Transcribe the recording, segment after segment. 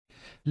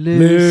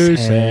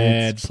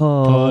Looseheads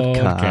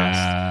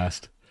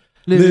Podcast.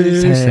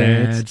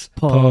 Looseheads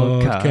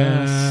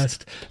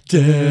Podcast.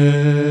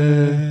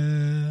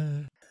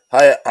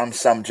 Hi, I'm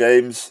Sam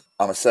James.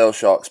 I'm a Sale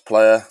Sharks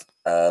player,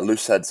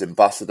 Looseheads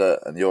ambassador,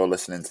 and you're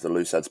listening to the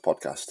Looseheads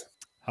Podcast.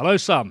 Hello,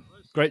 Sam.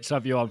 Great to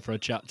have you on for a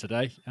chat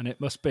today, and it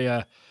must be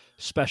a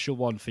special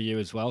one for you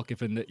as well,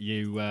 given that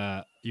you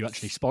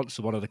actually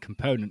sponsor one of the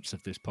components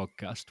of this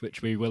podcast,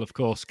 which we will, of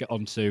course, get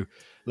onto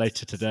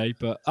later today.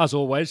 But as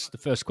always, the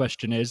first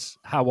question is,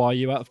 how are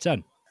you out of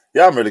 10?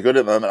 Yeah, I'm really good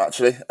at the moment,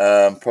 actually.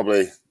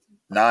 Probably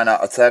 9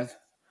 out of 10.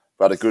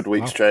 I had a good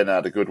week's training. I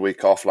had a good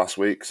week off last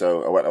week,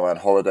 so I went away on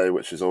holiday,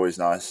 which is always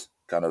nice.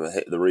 Kind of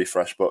hit the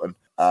refresh button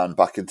and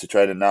back into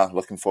training now.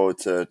 Looking forward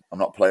to, I'm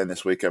not playing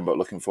this weekend, but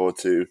looking forward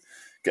to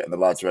getting the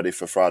lads ready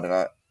for Friday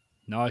night.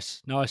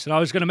 Nice. And I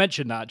was going to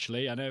mention that,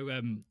 actually. I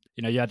know,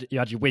 you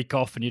had your week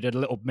off and you did a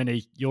little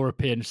mini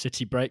European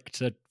city break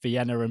to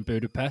Vienna and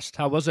Budapest.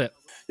 How was it?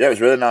 Yeah, it was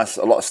really nice.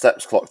 A lot of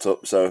steps clocked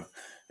up, so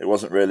it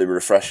wasn't really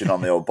refreshing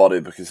on the old body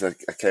because I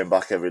came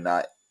back every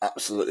night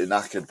absolutely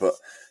knackered, but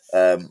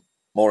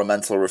more a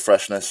mental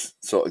refreshness,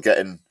 sort of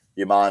getting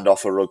your mind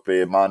off of rugby,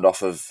 your mind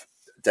off of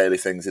daily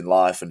things in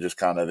life and just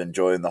kind of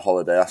enjoying the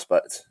holiday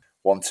aspect.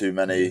 One too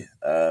many,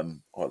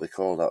 what are they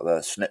called out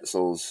there?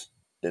 Schnitzels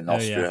in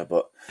Austria, yeah.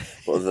 but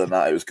other than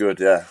that, it was good,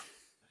 yeah.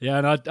 Yeah,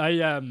 and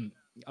I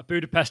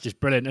Budapest is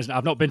brilliant, isn't it?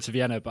 I've not been to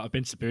Vienna, but I've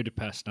been to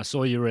Budapest, and I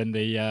saw you were in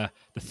the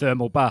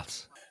thermal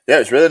baths. Yeah,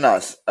 it's really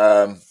nice.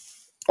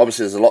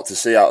 Obviously, there's a lot to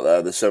see out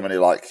there. There's so many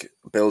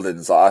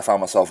buildings. I found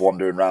myself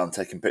wandering around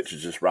taking pictures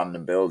of just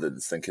random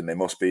buildings, thinking they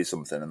must be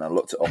something. And I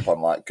looked it up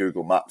on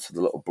Google Maps with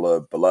a little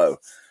blurb below,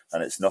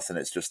 and it's nothing.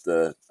 It's just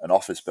an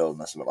office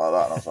building or something like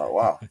that. And I was like,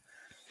 wow,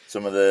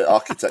 some of the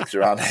architecture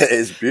around it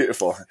is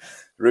beautiful.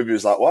 Ruby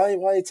was like, why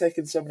are you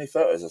taking so many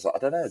photos? I was like, I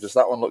don't know, just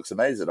that one looks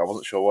amazing. I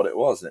wasn't sure what it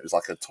was, and it was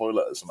like a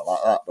toilet or something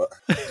like that.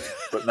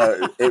 But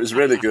no, it was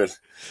really good.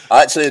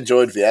 I actually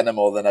enjoyed Vienna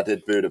more than I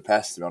did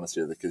Budapest, to be honest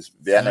with you, because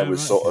Vienna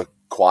was sort of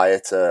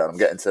quieter. I'm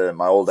getting to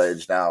my old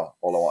age now.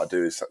 All I want to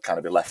do is kind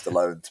of be left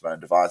alone to my own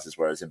devices,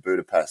 whereas in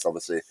Budapest,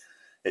 obviously,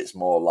 it's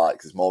more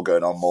there's more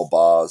going on, more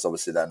bars,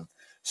 obviously then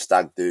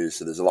stag do's,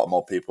 so there's a lot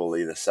more people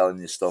either selling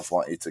you stuff,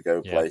 want you to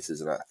go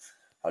places, and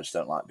I just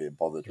don't like being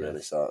bothered,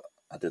 really, so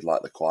I did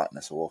like the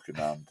quietness of walking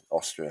around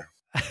Austria.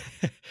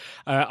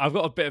 I've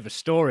got a bit of a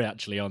story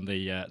actually on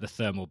the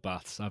thermal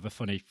baths. I have a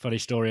funny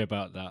story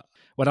about that.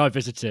 When I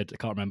visited, I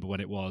can't remember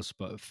when it was,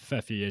 but a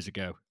fair few years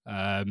ago,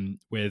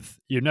 with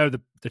the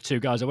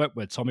two guys I went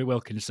with, Tommy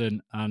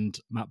Wilkinson and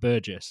Matt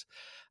Burgess,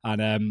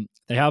 and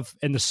they have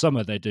in the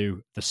summer they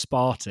do the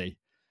Sparty,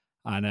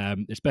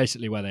 and it's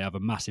basically where they have a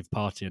massive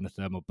party in the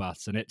thermal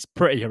baths, and it's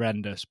pretty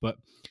horrendous. But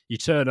you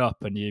turn up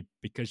and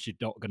because you're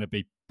not going to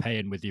be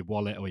paying with your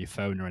wallet or your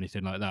phone or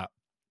anything like that,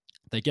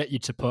 they get you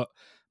to put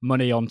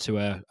money onto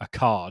a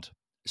card.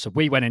 So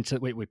we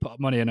put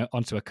money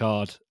onto a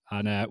card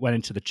and went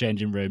into the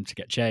changing room to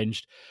get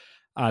changed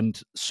and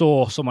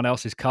saw someone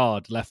else's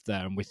card left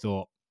there, and we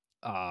thought,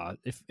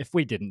 if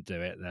we didn't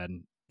do it,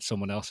 then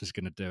someone else is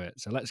going to do it.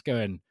 So let's go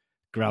and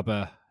grab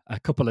a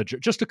couple of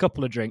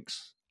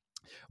drinks.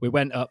 We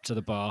went up to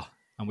the bar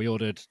and we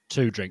ordered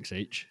 2 drinks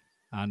each,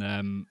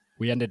 and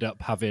we ended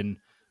up having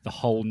the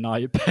whole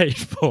night paid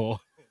for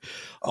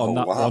on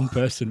one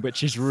person,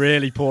 which is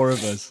really poor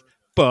of us.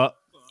 But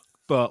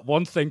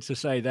one thing to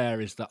say there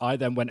is that I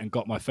then went and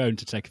got my phone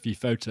to take a few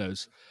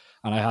photos,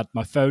 and I had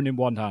my phone in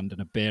one hand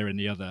and a beer in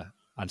the other,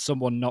 and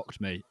someone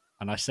knocked me,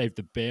 and I saved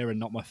the beer and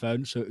not my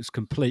phone, so it was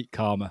complete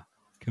karma.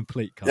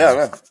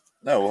 Yeah,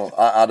 no, well,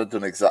 I'd have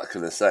done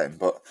exactly the same,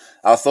 but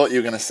I thought you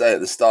were going to say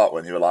at the start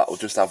when you were like, we'll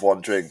just have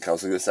one drink, I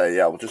was going to say,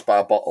 yeah, we'll just buy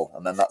a bottle,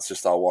 and then that's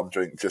just our one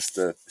drink just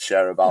to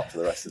share about for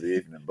the rest of the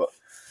evening, but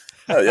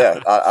no,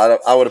 yeah,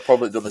 I would have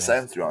probably done the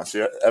same, to be honest.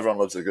 Everyone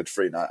loves a good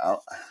free night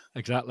out.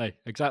 Exactly.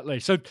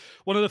 So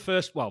one of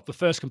the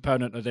first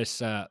component of this,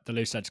 the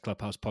Looseheads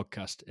Clubhouse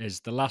podcast, is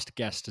the last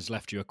guest has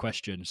left you a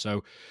question.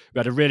 So we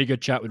had a really good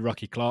chat with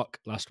Rocky Clark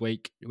last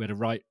week. We had a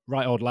right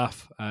old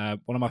laugh. One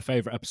of my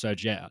favourite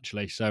episodes yet,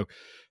 actually. So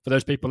for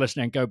those people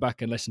listening, go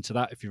back and listen to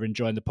that if you're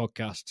enjoying the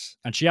podcasts.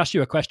 And she asked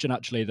you a question,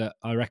 actually, that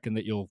I reckon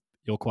that you'll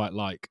quite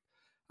like.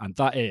 And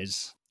that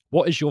is,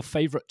 what is your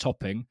favourite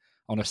topping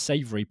on a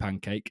savoury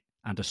pancake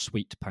and a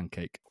sweet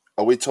pancake?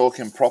 Are we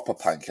talking proper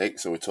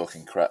pancakes or are we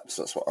talking crepes?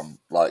 That's what I'm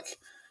like.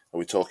 Are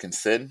we talking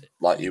thin,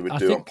 like you would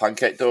do on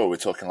pancake dough, or are we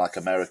talking like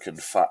American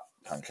fat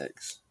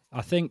pancakes?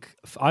 I think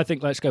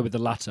let's go with the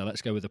latter.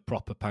 Let's go with a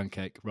proper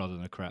pancake rather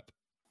than a crepe.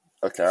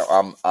 Okay,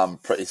 I'm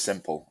pretty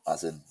simple,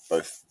 as in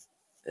both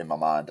in my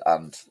mind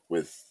and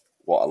with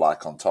what I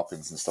like on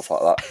toppings and stuff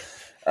like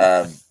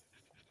that.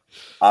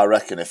 I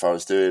reckon if I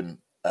was doing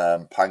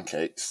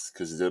pancakes,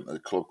 because I do it at the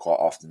club quite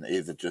often,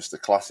 either just a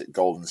classic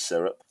golden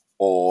syrup,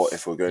 or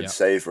if we're going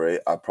savoury,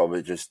 I'd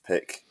probably just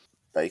pick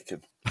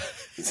bacon.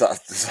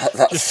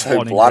 That's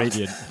so bland.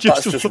 That's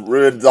just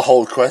ruined the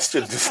whole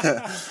question.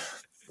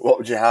 What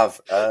would you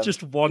have?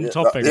 Just one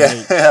topping.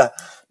 Yeah.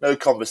 No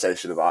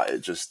conversation about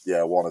it. Just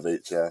one of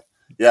each. Yeah.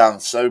 Yeah, I'm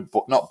so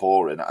not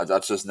boring. I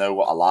just know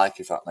what I like,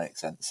 if that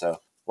makes sense. So,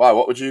 why?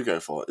 What would you go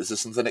for? Is there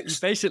something?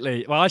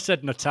 Basically, well, I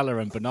said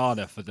Nutella and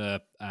banana for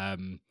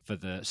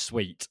the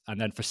sweet, and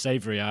then for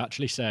savoury, I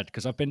actually said,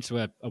 because I've been to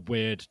a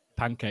weird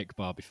pancake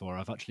bar before.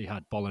 I've actually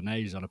had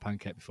bolognese on a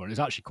pancake before, and it's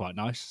actually quite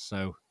nice.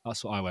 So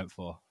that's what I went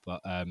for.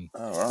 But Oh,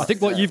 I right,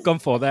 think what okay. you've gone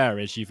for there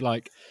is you've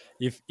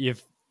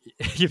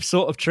you've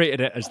sort of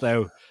treated it as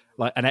though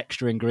like an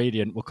extra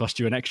ingredient will cost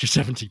you an extra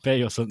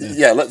 70p or something.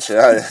 Yeah,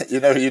 literally. You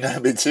know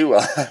me too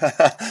well.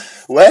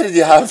 Where did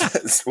you have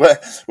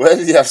where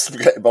did you have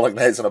spaghetti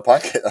bolognese on a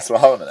pancake? That's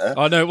what I want to know.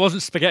 Oh no, it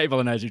wasn't spaghetti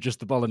bolognese. It was just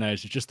the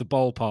bolognese. It's just the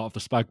bowl part of the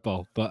spag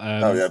bowl. But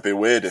Oh yeah, it'd be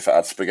weird if it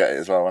had spaghetti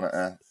as well, wouldn't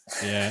it?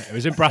 yeah, it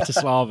was in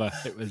Bratislava.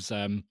 It was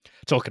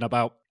talking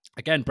about,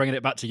 again, bringing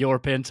it back to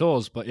European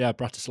tours. But yeah,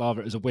 Bratislava,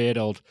 it was a weird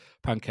old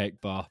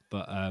pancake bar.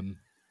 But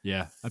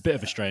yeah, a bit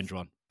of a strange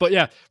one. But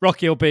yeah,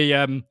 Rocky will be.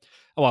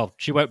 Well,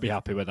 she won't be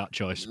happy with that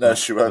choice. No,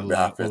 she won't be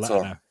happy we'll at let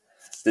all. her know.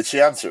 Did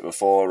she answer it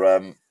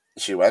before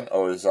she went,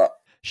 or is that?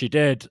 She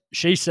did.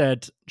 She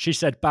said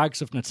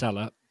bags of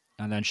Nutella,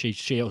 and then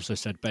she also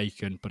said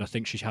bacon. But I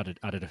think she added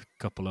a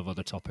couple of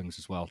other toppings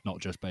as well, not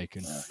just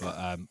bacon. Okay. But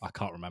I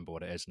can't remember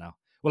what it is now.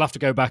 We'll have to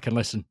go back and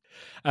listen.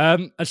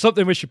 And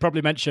something we should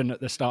probably mention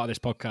at the start of this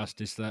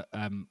podcast is that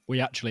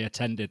we actually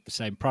attended the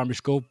same primary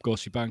school,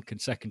 Gorsey Bank, and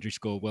secondary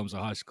school,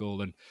 Wilmslow High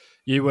School. And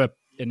you were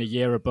in a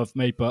year above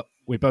me, but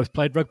we both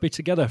played rugby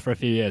together for a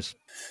few years.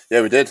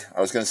 Yeah, we did.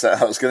 I was going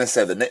to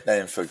say the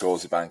nickname for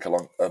Gorsey Bank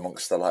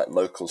amongst the like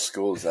local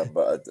schools then,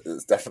 but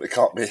it definitely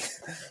can't be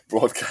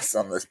broadcast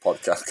on this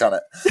podcast, can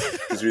it?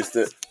 Because we used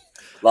to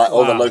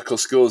all the local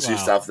schools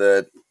used to have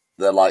the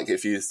like,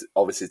 if you used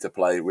obviously to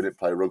play, we didn't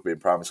play rugby in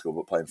primary school,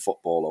 but playing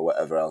football or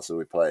whatever else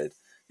we played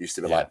used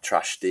to be like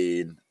trash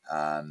dean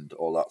and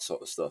all that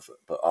sort of stuff.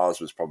 But ours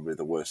was probably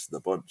the worst of the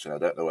bunch, and I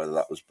don't know whether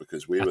that was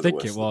because we were the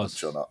worst of the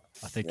bunch or not.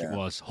 I think it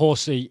was.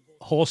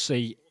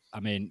 Horsey. I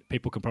mean,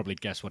 people can probably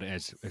guess what it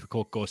is. If we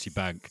call Gorsey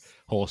Bank,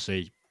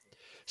 Horsey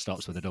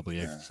starts with a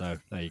W. Yeah. So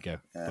there you go.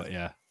 Yeah. But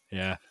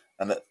yeah.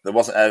 And there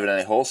wasn't even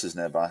any horses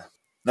nearby.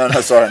 No,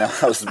 sorry, no.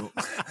 I was...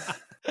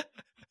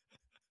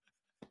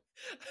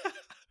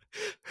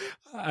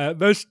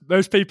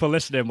 most people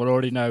listening will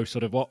already know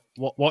sort of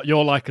what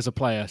you're like as a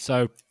player.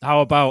 So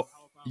how about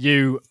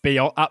you be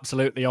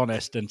absolutely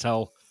honest and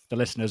tell the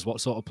listeners what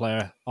sort of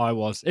player I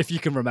was, if you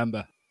can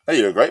remember. Hey,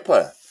 you're a great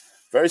player.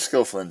 Very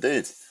skillful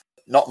indeed.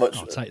 Not much.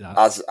 I'll take that.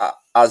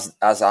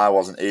 As I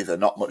wasn't either.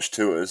 Not much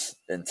to us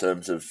in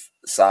terms of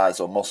size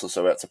or muscle,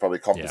 so we had to probably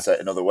compensate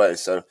in other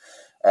ways. So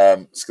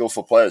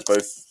skillful players,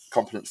 both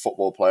competent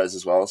football players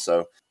as well.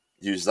 So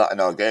use that in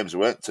our games. We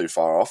weren't too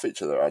far off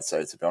each other, I'd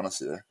say, to be honest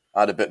with you.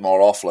 I had a bit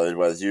more offload,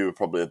 whereas you were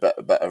probably a bit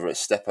better of a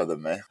stepper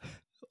than me.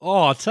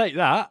 Oh, I'll take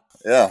that.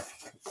 Yeah.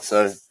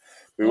 So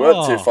we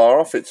weren't too far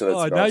off each other.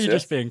 Oh, now you're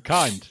just being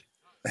kind.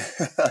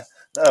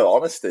 No,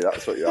 honesty,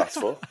 that's what you asked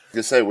for.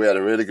 You say we had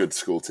a really good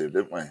school team,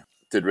 didn't we?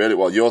 Did really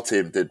well. Your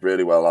team did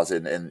really well, as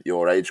in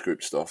your age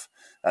group stuff.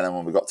 And then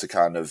when we got to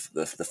kind of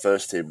the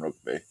first team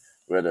rugby,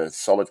 we had a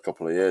solid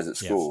couple of years at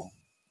school,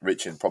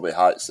 reaching probably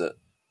heights that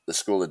the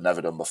school had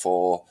never done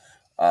before,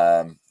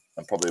 and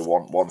probably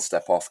one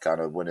step off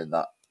kind of winning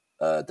that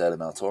Daily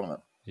Mail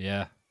tournament.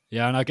 Yeah,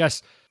 and I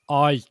guess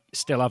I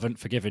still haven't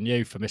forgiven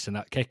you for missing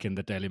that kick in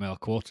the Daily Mail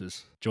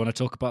quarters. Do you want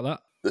to talk about that?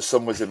 The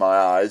sun was in my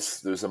eyes.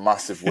 There was a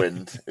massive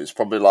wind. It was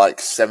probably like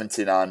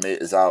 79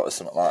 metres out or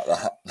something like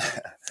that.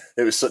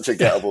 It was such a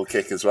gettable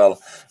kick as well.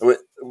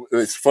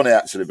 It's funny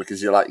actually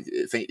because you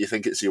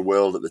think it's your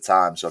world at the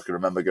time. So I can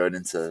remember going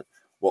into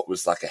what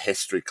was like a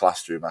history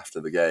classroom after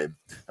the game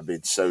and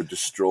being so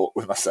distraught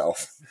with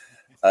myself.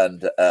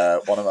 And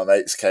one of my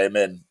mates came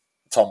in,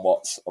 Tom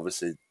Watts,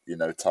 obviously you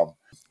know Tom.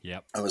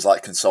 Yep. And was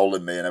like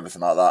consoling me and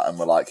everything like that. And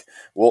we're like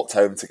walked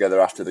home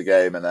together after the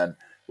game, and then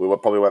we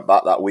probably went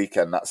back that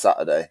weekend, that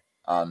Saturday,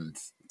 and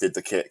did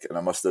the kick. And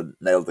I must have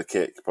nailed the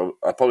kick.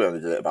 I probably only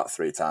did it about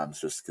 3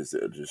 times just because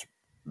it just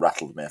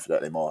rattled me if I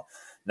did it anymore.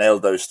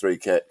 Nailed those 3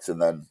 kicks,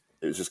 and then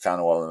it was just kind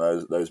of one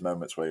of those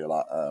moments where you're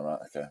like, oh, right,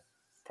 okay.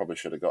 Probably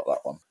should have got that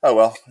one. Oh,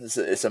 well,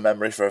 it's a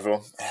memory for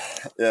everyone.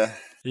 Yeah.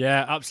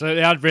 Yeah,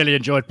 absolutely. I'd really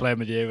enjoyed playing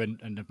with you,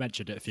 and I've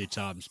mentioned it a few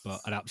times, but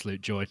an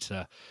absolute joy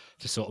to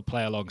sort of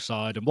play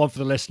alongside. And one for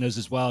the listeners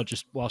as well,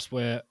 just whilst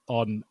we're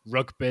on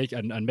rugby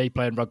and me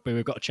playing rugby,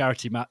 we've got a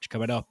charity match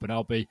coming up, and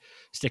I'll be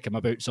sticking my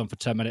boots on for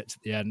 10 minutes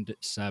at the end.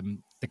 It's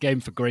the Game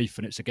for Grief,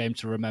 and it's a game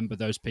to remember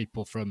those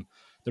people from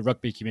the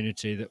rugby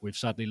community that we've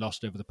sadly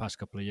lost over the past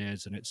couple of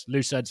years. And it's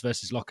Looseheads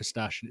versus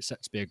Lockerstash, and it's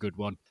set to be a good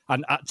one.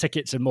 And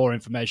tickets and more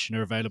information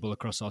are available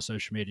across our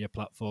social media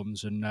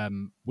platforms.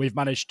 And we've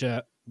managed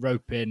to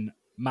rope in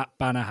Matt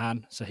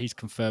Banahan, so he's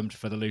confirmed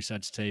for the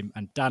Looseheads team,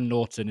 and Dan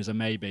Norton is a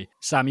maybe.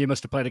 Sam, you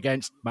must have played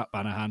against Matt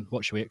Banahan.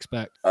 What should we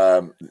expect?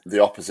 The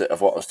opposite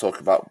of what I was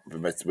talking about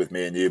with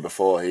me and you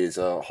before. He's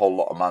a whole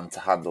lot of man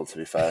to handle, to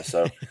be fair.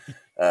 So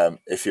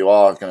if you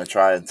are going to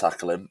try and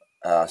tackle him,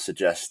 I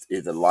suggest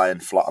either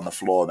lying flat on the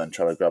floor and then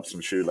trying to grab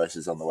some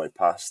shoelaces on the way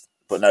past.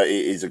 But no,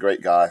 he's a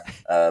great guy.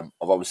 I've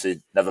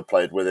obviously never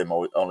played with him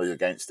or only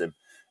against him.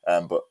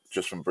 But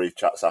just from brief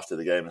chats after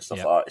the game and stuff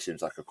Yeah. like that, he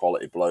seems like a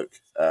quality bloke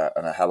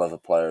and a hell of a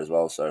player as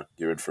well. So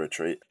you're in for a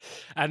treat.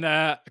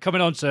 And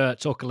coming on to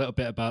talk a little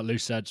bit about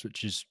Looseheads,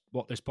 which is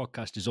what this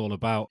podcast is all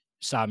about.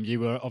 Sam, you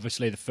were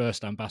obviously the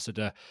first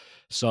ambassador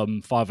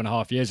some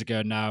 5.5 years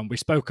ago now, and we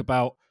spoke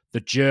about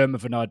the germ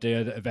of an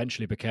idea that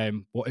eventually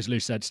became what is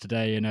Looseheads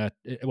today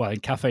in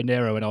Cafe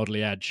Nero in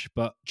Alderley Edge.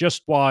 But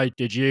just why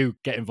did you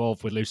get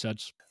involved with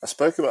Looseheads? I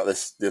spoke about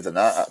this the other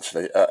night,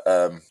 actually, at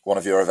one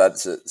of your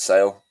events at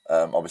Sale.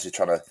 Obviously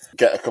trying to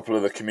get a couple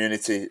of the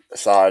community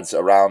sides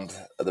around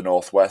the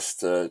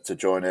Northwest to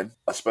join in.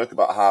 I spoke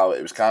about how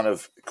it was kind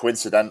of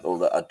coincidental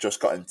that I'd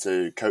just got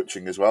into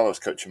coaching as well. I was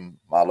coaching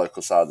my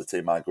local side of the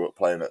team I grew up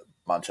playing at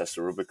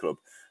Manchester Rugby Club.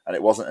 And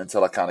it wasn't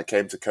until I kind of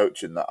came to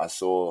coaching that I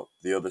saw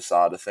the other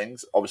side of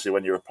things. Obviously,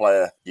 when you're a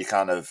player, you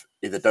kind of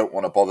either don't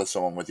want to bother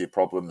someone with your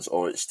problems,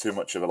 or it's too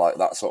much of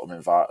that sort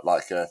of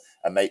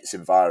a mate's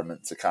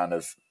environment to kind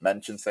of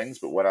mention things.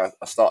 But when I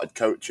started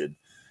coaching,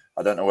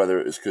 I don't know whether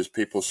it was because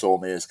people saw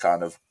me as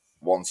kind of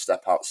one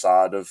step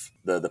outside of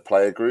the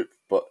player group,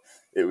 but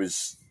it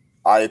was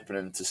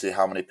eye-opening to see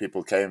how many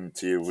people came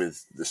to you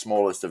with the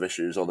smallest of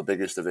issues or the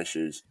biggest of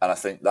issues. And I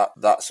think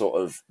that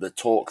sort of the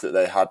talk that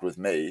they had with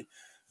me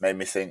made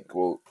me think,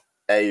 well,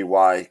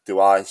 why do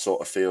I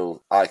sort of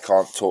feel I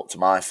can't talk to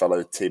my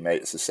fellow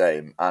teammates the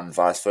same, and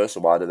vice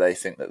versa? Why do they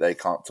think that they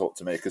can't talk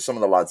to me? Because some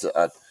of the lads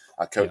that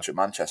I coach at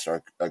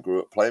Manchester, I grew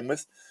up playing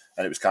with,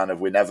 and it was kind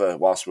of, we never,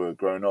 whilst we were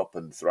growing up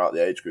and throughout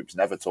the age groups,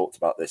 never talked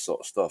about this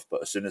sort of stuff.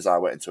 But as soon as I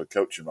went into a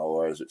coaching role,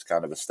 whereas it's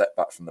kind of a step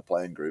back from the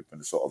playing group and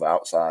a sort of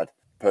outside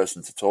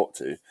person to talk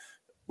to,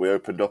 we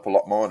opened up a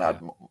lot more and had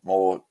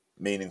more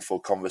meaningful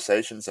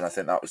conversations. And I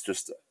think that was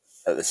just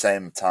at the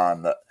same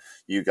time that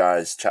you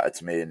guys chatted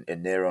to me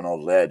in Nero and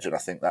Alderley Edge, and I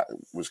think that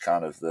was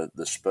kind of the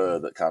spur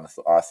that kind of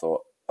I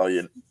thought, I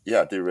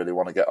do really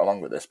want to get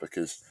along with this,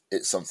 because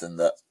it's something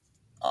that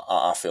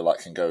I feel like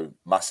can go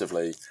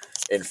massively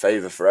in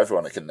favour for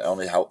everyone. It can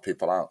only help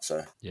people out.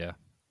 So yeah,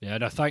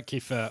 no, thank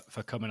you for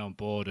coming on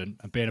board and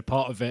being a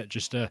part of it.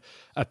 Just a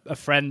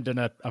friend and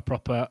a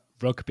proper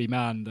rugby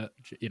man that,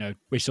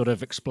 we sort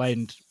of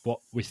explained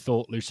what we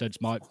thought Looseheads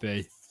might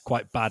be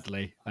quite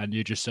badly, and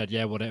you just said,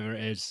 yeah, whatever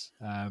it is,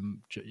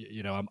 I'm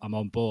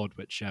on board,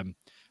 which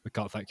we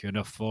can't thank you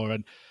enough for.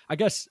 And I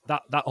guess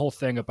that whole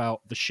thing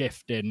about the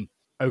shift in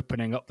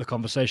opening up the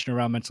conversation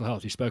around mental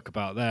health you spoke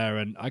about there,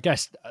 and I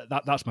guess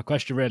that's my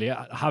question really.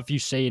 Have you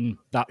seen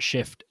that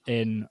shift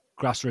in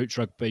grassroots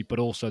rugby, but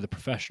also the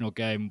professional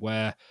game,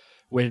 where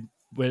we're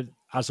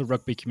as a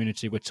rugby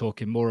community, we're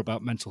talking more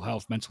about mental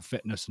health, mental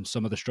fitness, and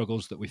some of the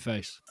struggles that we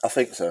face? I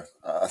think so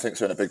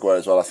in a big way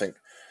as well. I think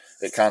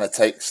it kind of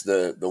takes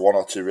the one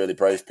or two really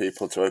brave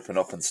people to open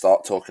up and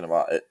start talking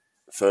about it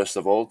first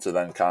of all, to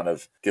then kind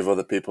of give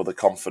other people the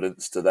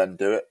confidence to then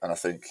do it. And I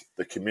think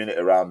the community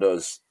around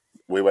us,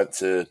 we went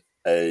to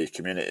a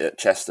community at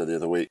Chester the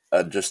other week,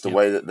 and just the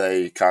way that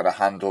they kind of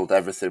handled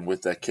everything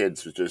with their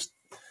kids was just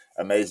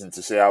amazing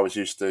to see. I was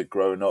used to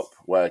growing up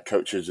where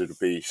coaches would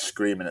be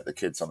screaming at the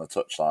kids on the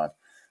touchline,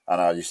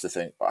 and I used to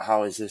think,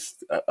 how is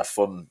this a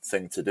fun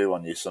thing to do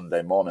on your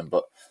Sunday morning?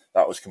 But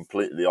that was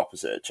completely the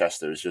opposite at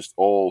Chester. It's just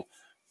all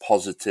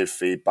positive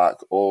feedback,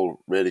 all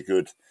really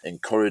good,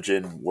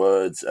 encouraging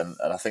words. And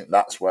I think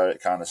that's where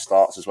it kind of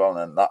starts as well. And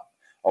then that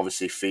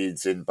obviously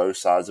feeds in both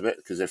sides of it,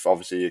 because if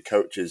obviously your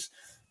coach is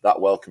that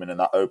welcoming and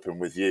that open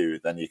with you,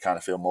 then you kind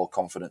of feel more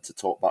confident to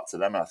talk back to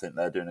them. And I think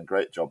they're doing a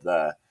great job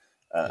there.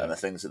 And the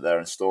things that they're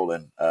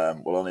installing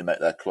will only make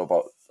their club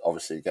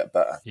obviously get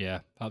better. Yeah,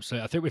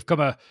 absolutely. I think we've come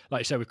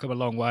a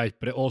long way,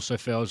 but it also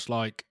feels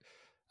like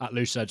at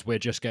Looseheads we're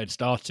just getting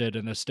started,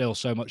 and there's still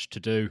so much to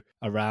do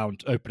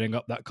around opening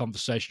up that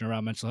conversation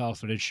around mental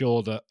health and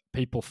ensure that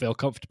people feel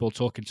comfortable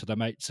talking to their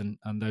mates and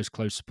those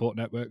close support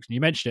networks. And you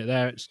mentioned it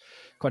there. It's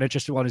quite an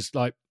interesting one, is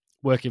like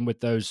working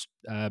with those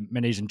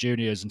minis and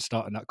juniors and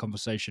starting that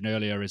conversation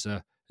earlier is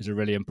a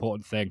really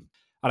important thing.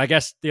 And I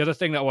guess the other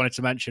thing that I wanted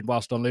to mention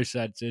whilst on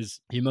Looseheads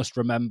is you must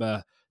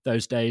remember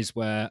those days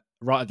where,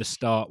 right at the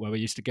start, where we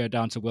used to go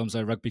down to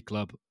Wilmslow Rugby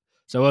Club.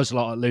 So us a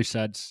lot at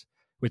Looseheads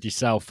with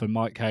yourself and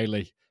Mike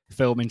Haley,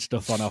 filming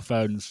stuff on our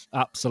phones,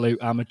 absolute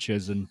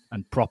amateurs and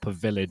proper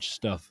village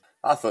stuff.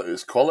 I thought it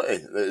was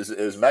quality. It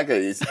was mega.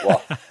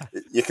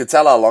 You could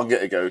tell how long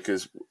it ago,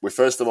 because we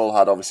first of all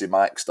had obviously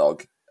Mike's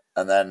dog,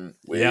 and then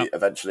we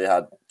eventually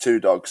had 2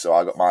 dogs. So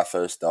I got my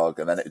first dog,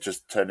 and then it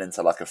just turned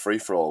into like a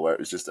free-for-all where it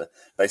was just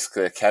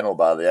basically a kennel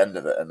by the end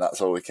of it, and that's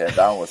all we came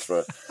down with.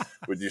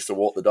 We'd used to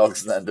walk the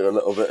dogs and then do a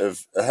little bit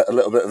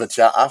of a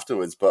chat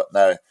afterwards. But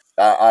no,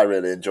 I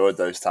really enjoyed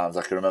those times.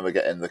 I can remember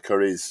getting the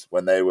curries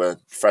when they were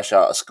fresh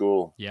out of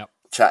school. Yep.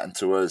 Chatting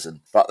to us, and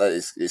but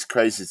it's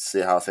crazy to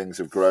see how things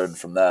have grown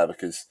from there,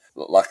 because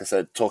like I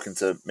said, talking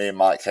to me and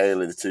Mike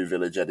Haley, the 2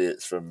 village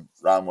idiots from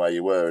around where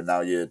you were, and now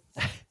you're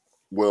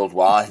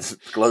worldwide,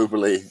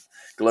 globally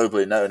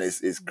known,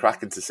 is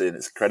cracking to see, and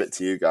it's a credit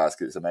to you guys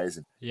because it's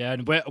amazing. Yeah,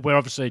 and we're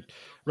obviously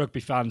rugby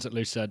fans at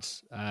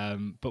Looseheads,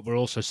 but we're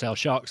also Sale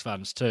Sharks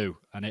fans too.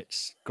 And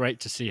it's great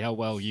to see how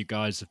well you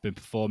guys have been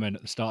performing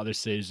at the start of this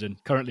season,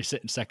 currently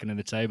sitting second in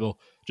the table.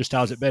 Just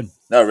how's it been?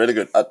 No, really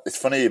good. It's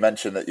funny you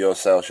mentioned that you're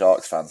Sale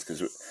Sharks fans,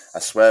 because I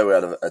swear we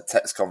had a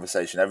text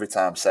conversation every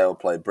time Sale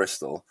played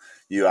Bristol.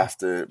 You have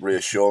to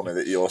reassure me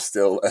that you're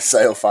still a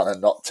Sale fan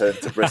and not turned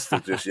to Bristol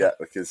just yet,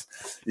 because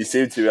you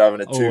seem to be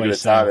having a too good a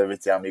time every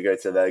time you go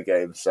to their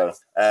games. So,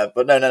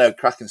 but no,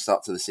 cracking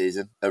start to the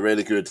season. A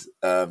really good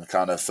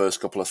kind of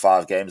first couple of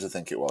 5 games, I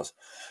think it was.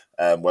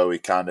 Where we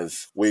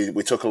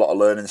we took a lot of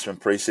learnings from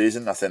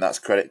pre-season. I think that's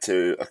credit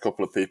to a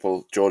couple of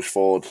people. George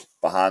Ford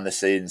behind the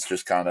scenes,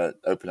 just kind of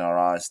opening our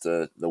eyes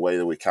to the way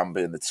that we can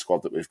be in the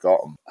squad that we've got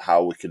and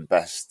how we can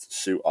best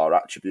suit our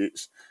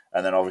attributes.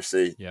 And then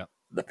obviously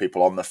the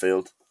people on the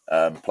field,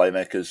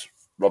 playmakers,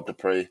 Rob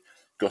Dupree,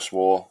 Gus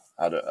Waugh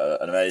had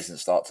an amazing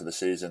start to the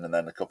season, and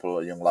then a couple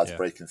of young lads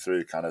breaking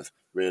through, kind of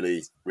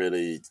really,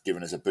 really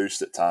giving us a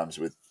boost at times,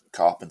 with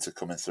Carpenter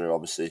coming through,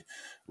 obviously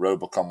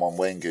Roebuck on one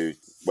wing, who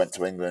went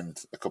to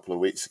England a couple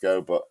of weeks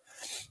ago. But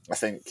I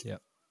think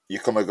you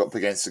come up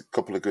against a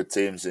couple of good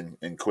teams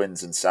in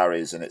Quins and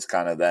Sarries, and it's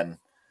kind of then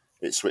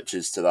it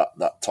switches to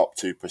that top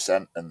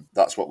 2%, and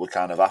that's what we're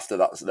kind of after.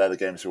 They're the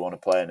games we want to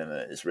play in, and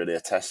it's really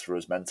a test for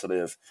us mentally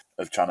of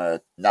trying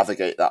to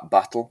navigate that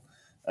battle.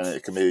 And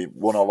it can be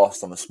won or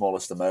lost on the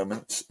smallest of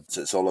moments.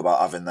 So it's all about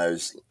having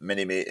those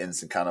mini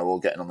meetings and kind of all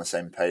getting on the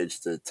same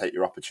page to take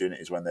your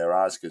opportunities when they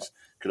arise, because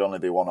it could only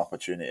be one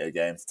opportunity a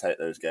game to take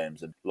those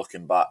games. And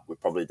looking back, we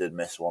probably did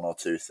miss 1 or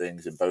 2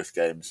 things in both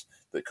games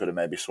that could have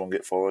maybe swung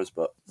it for us.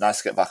 But nice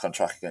to get back on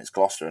track against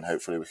Gloucester, and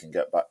hopefully we can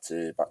get back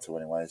to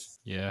winning ways.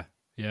 Yeah,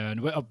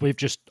 and we've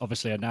just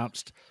obviously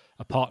announced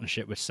a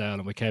partnership with Sale,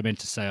 and we came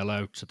into Sale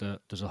out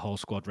there's a whole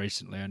squad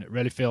recently, and it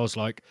really feels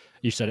like,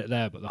 you said it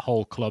there, but the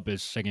whole club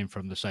is singing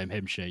from the same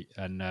hymn sheet,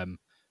 and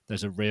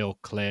there's a real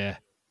clear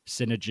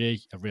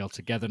synergy, a real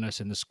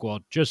togetherness in the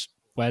squad. Just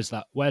where's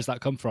that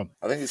come from?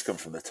 I think it's come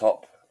from the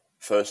top.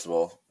 First of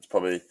all, it's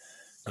probably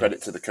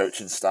credit to the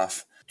coaching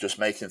staff, just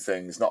making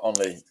things, not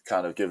only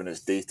kind of giving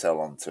us detail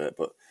onto it,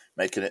 but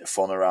making it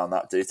fun around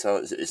that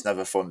detail. It's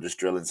never fun just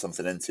drilling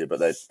something into you, but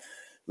they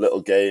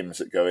little games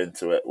that go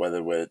into it,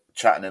 whether we're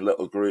chatting in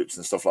little groups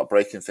and stuff, like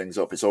breaking things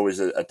up. It's always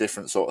a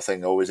different sort of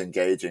thing, always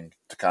engaging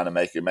to kind of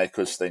make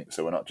us think,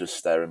 so we're not just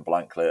staring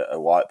blankly at a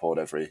whiteboard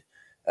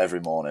every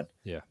morning.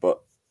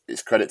 But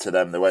it's credit to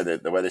them, the way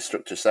they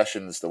structure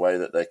sessions, the way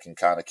that they can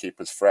kind of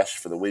keep us fresh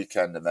for the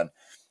weekend, and then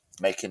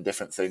making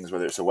different things,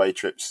 whether it's away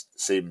trips,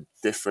 seem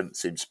different,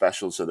 seem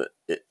special, so that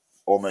it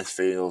almost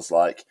feels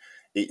like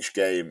each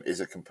game is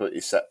a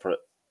completely separate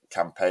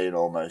campaign,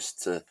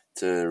 almost to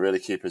really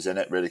keep us in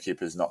it, really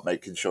keep us not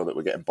making sure that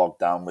we're getting bogged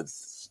down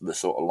with the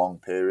sort of long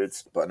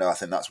periods. But no, I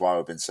think that's why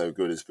we've been so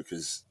good, is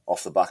because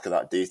off the back of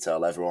that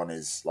detail, everyone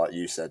is, like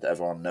you said,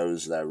 everyone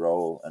knows their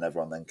role, and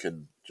everyone then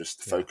can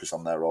just focus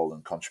on their role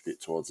and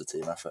contribute towards the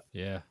team effort.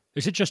 Yeah.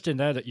 Is it just in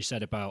there that you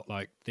said about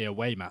like the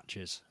away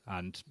matches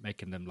and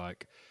making them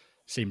like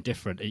seem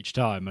different each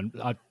time?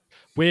 And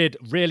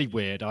really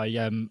weird.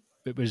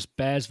 It was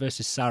Bears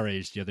versus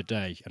Sarries the other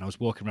day, and I was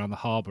walking around the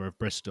harbour of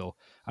Bristol,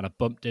 and I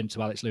bumped into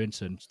Alex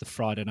Lewington the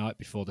Friday night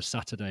before the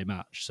Saturday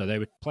match. So they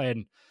were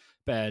playing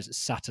Bears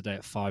Saturday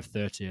at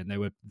 5:30, and they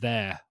were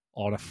there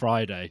on a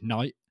Friday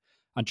night.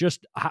 And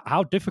just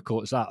how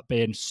difficult is that,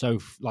 being so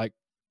like,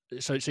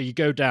 so you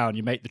go down,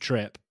 you make the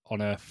trip on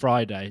a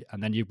Friday,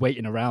 and then you're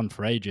waiting around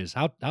for ages.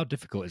 How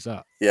difficult is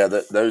that? Yeah,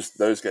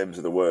 those games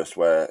are the worst,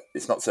 where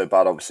it's not so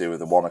bad, obviously, with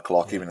the 1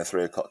 o'clock, even the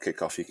 3 o'clock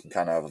kickoff, you can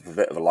kind of have a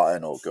bit of a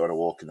lie-in or go on a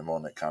walk in the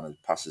morning. It kind of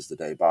passes the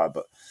day by.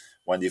 But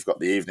when you've got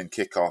the evening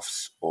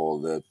kickoffs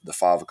or the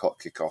 5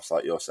 o'clock kickoffs,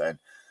 like you're saying,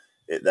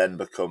 it then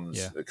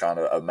becomes a kind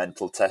of a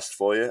mental test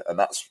for you. And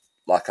that's,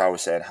 like I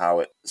was saying,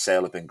 how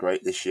Sale have been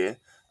great this year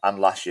and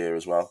last year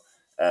as well.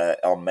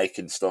 On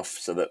making stuff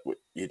so that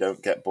you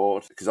don't get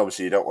bored, because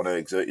obviously you don't want to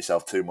exert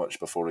yourself too much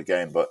before a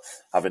game, but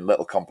having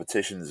little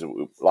competitions.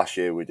 Last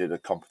year we did a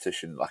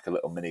competition, like a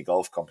little mini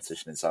golf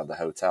competition inside the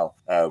hotel,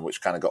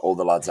 which kind of got all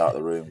the lads out of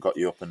the room, got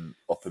you up and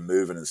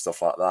moving and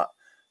stuff like that.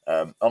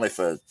 Only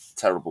for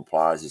terrible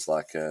prizes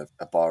like a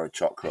bar of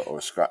chocolate or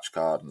a scratch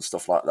card and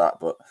stuff like that,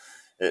 but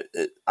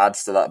it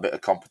adds to that bit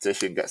of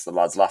competition, gets the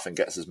lads laughing,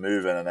 gets us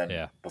moving, and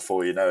then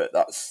before you know it,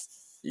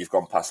 you've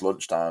gone past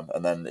lunchtime,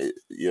 and then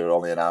you're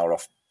only an hour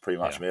off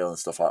pre-match meal and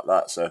stuff like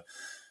that. So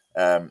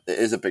it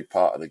is a big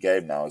part of the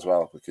game now as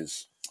well,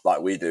 because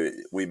like we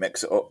do, we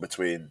mix it up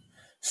between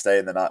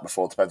staying the night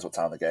before, depends what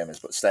time the game is,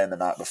 but staying the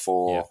night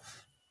before,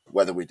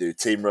 whether we do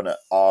team run at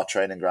our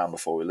training ground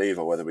before we leave,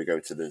 or whether we go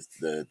to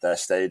their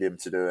stadium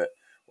to do it,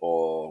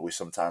 or we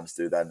sometimes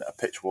do then a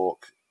pitch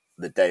walk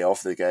the day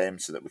of the game,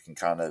 so that we can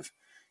kind of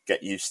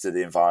get used to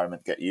the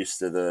environment, get used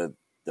to the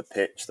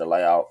pitch, the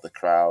layout, the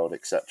crowd,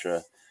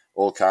 etc.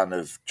 All kind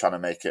of trying to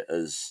make it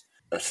as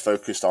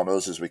focused on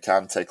us as we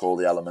can, take all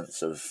the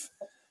elements of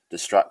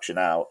distraction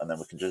out, and then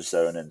we can just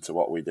zone into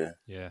what we do.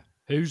 Yeah.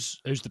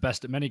 Who's the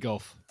best at mini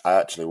golf? I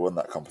actually won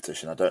that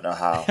competition. I don't know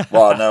how.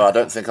 Well, no, I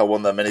don't think I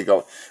won the mini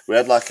golf. We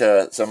had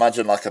so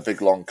imagine like a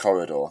big long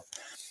corridor,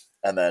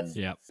 and then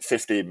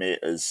 15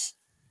 meters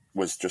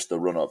was just a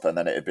run up, and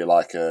then it'd be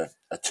like a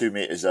 2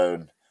 meter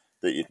zone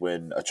that you'd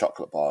win a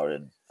chocolate bar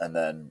in, and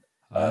then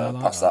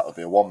past that would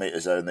be a 1 meter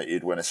zone that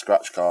you'd win a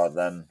scratch card,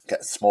 then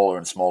get smaller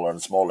and smaller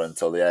and smaller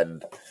until the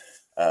end.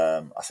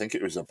 I think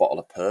it was a bottle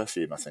of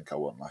perfume I think I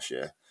won last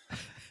year.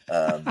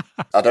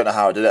 I don't know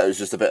how I did it. It was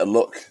just a bit of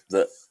luck.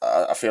 That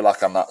I feel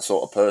like I'm that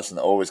sort of person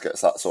that always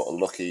gets that sort of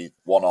lucky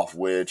one-off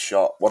weird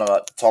shot. One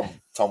of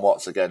Tom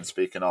Watts, again,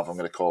 speaking of, I'm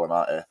going to call him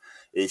out here.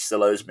 He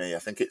still owes me, I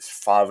think it's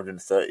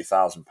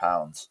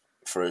 £530,000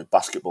 for a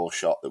basketball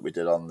shot that we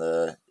did on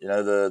the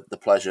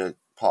pleasure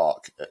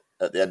park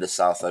at the end of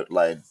Southhope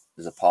Lane.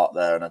 There's a park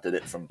there, and I did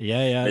it from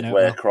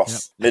midway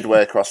across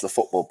the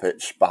football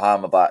pitch,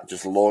 behind my back,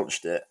 just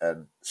launched it,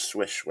 and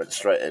swish, went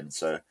straight in.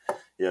 So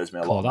he owes me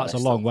a lot. Oh, that's a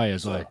long way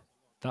as well.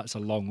 That's a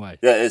long way.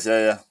 Yeah, it is.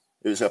 Yeah.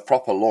 It was a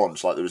proper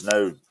launch. Like there was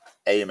no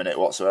aim in it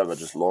whatsoever.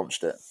 Just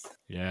launched it.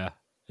 Yeah.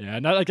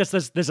 No, I guess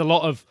there's a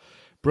lot of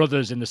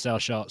brothers in the Sale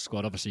Sharks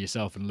squad. Obviously,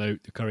 yourself and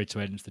Luke, the Curry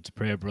twins, the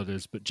Tapria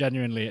brothers. But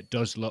genuinely, it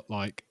does look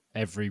like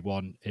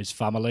everyone is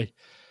family,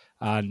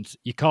 and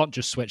you can't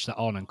just switch that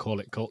on and call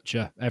it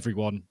culture.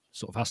 Everyone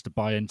sort of has to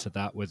buy into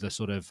that with a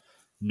sort of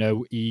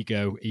no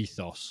ego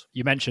ethos.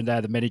 You mentioned there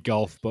the mini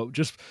golf, but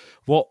just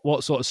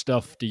what sort of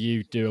stuff do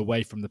you do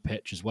away from the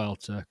pitch as well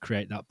to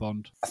create that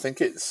bond? I think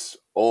it's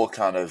all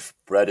kind of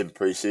bred in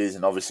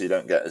pre-season. Obviously, you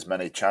don't get as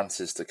many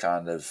chances to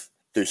kind of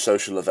do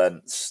social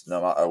events,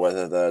 no matter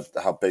whether they're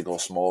how big or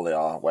small they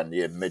are, when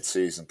you're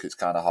mid-season, because it's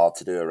kind of hard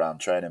to do around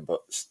training. But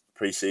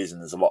pre-season,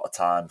 there's a lot of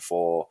time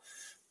for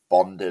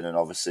bonding, and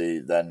obviously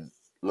then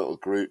little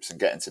groups and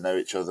getting to know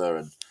each other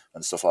and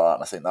stuff like that.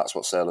 And I think that's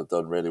what Sale have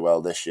done really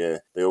well this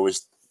year. They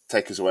always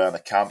take us away on a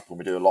camp, and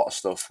we do a lot of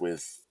stuff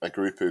with a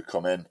group who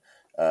come in.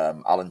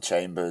 Alan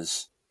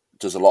Chambers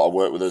does a lot of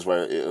work with us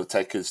where it'll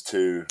take us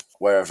to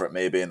wherever it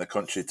may be in the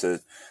country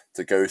to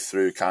go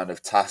through kind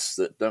of tasks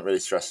that don't really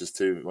stress us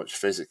too much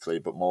physically,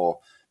 but more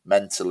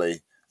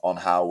mentally on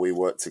how we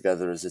work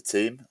together as a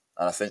team.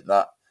 And I think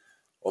that,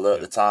 although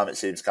at the time it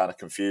seems kind of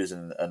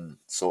confusing and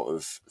sort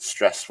of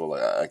stressful,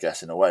 I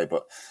guess, in a way,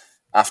 but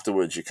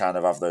afterwards you kind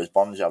of have those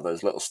bonds, you have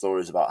those little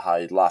stories about how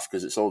you'd laugh,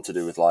 because it's all to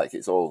do with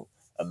it's all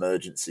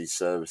emergency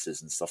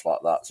services and stuff like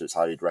that. So it's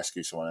how you'd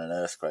rescue someone in an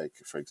earthquake,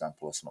 for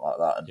example, or something like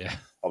that. And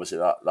obviously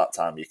that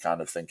time you're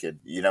kind of thinking,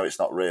 it's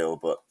not real,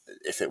 but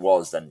if it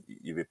was, then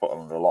you'd be put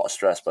under a lot of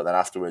stress. But then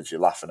afterwards you're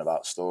laughing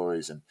about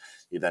stories, and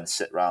you then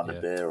sit around having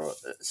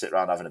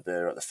a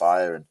beer at the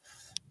fire and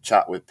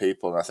chat with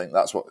people. And I think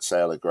that's what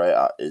Sale are great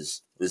at,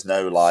 is there's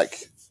no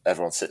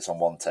everyone sits on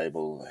one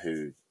table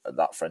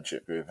that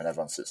friendship group, and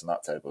everyone sits on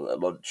that table at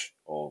lunch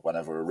or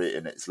whenever we're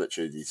eating. It's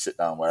literally you sit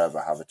down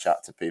wherever, have a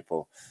chat to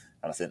people.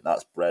 And I think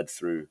that's bred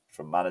through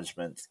from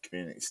management,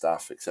 community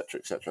staff,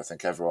 etc., etc. I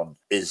think everyone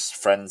is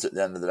friends at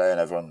the end of the day, and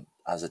everyone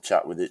has a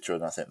chat with each other.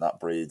 And I think that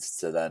breeds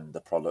to then the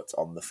product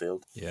on the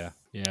field. Yeah.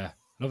 And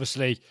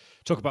obviously,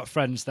 talk about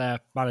friends there.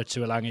 Manu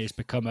Tuilagi has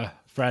become a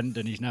friend,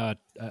 and he's now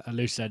a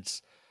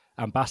Luced's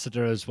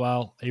ambassador as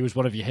well. He was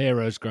one of your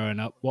heroes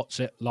growing up. What's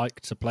it like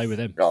to play with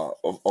him?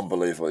 Oh,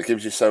 unbelievable. It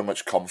gives you so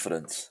much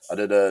confidence. I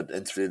did an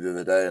interview the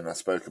other day, and I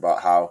spoke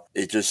about how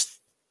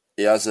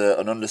he has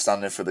an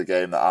understanding for the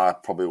game that I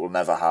probably will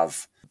never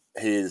have.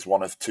 He is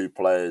one of two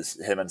players,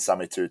 him and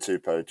Sammy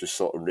Tutupo, just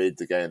sort of read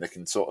the game. They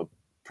can sort of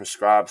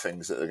prescribe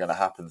things that are going to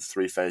happen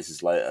 3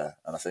 phases later.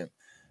 And I think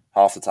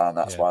half the time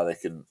that's why they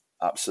can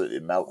absolutely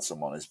melt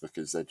someone, is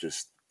because they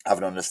just have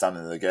an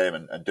understanding of the game.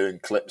 And doing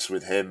clips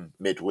with him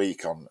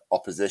midweek on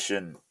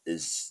opposition,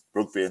 is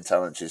rugby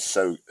intelligence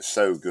is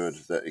so good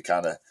that it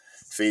kind of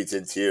feeds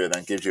into you and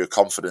then gives you a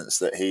confidence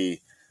that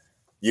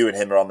you and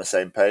him are on the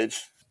same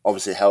page.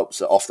 Obviously helps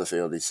that off the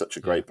field he's such a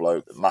great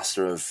bloke,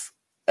 master of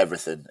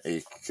everything.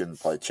 He can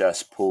play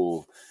chess,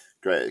 pool,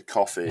 great at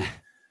coffee.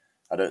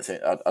 I don't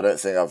think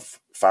I've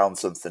found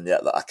something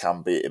yet that I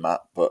can beat him at,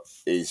 but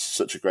he's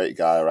such a great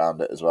guy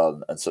around it as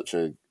well, and such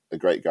a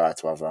great guy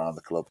to have around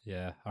the club.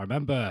 Yeah, I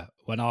remember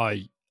when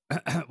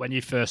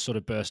you first sort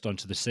of burst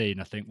onto the scene.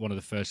 I think one of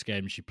the first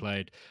games you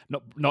played,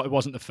 not it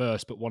wasn't the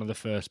first, but one of the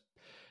first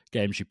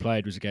games you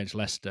played was against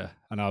Leicester,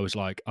 and I was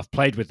like, I've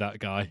played with that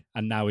guy,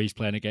 and now he's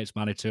playing against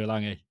Manu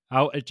Tuilagi.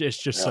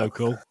 It's just so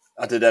cool.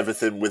 I did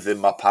everything within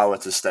my power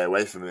to stay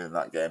away from him in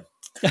that game.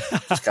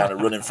 Just kind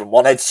of running from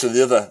one edge to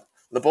the other.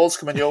 The ball's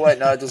coming your way.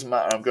 No, it doesn't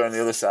matter. I'm going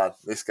the other side.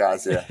 This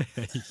guy's here.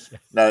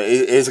 No,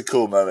 it is a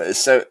cool moment.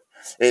 It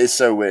is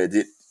so weird.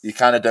 You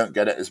kind of don't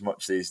get it as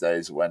much these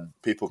days when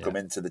people come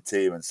into the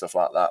team and stuff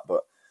like that.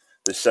 But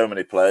there's so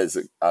many players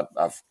that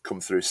I've come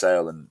through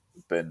Sale and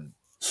been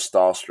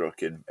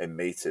starstruck in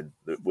meeting.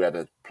 We had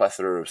a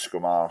plethora of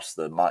scrum halves,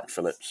 the Mike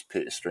Phillips,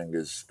 Peter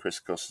Stringers, Chris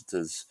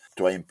Cusseters,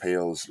 Dwayne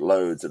Peels,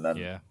 loads, and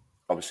then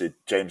obviously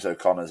James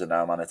O'Connor's and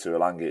now Manu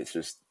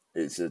Tuilagi.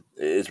 It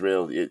is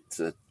real. It's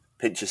a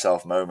pinch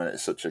yourself moment.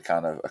 It's such a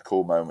kind of a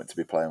cool moment to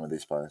be playing with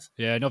these players.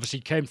 Yeah, and obviously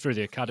came through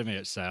the academy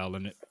at Sale,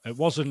 and it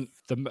wasn't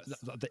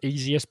the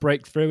easiest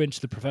breakthrough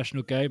into the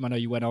professional game. I know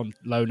you went on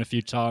loan a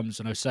few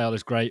times. I know Sale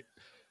is great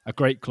a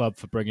great club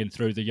for bringing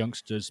through the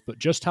youngsters. But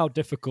just how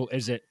difficult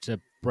is it to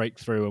break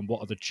through, and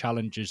what are the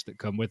challenges that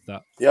come with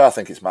that? Yeah, I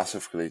think it's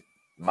massively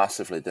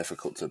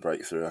difficult to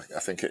break through. I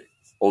think it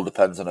all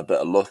depends on a bit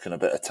of luck and a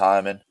bit of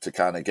timing to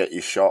kind of get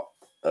your shot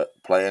at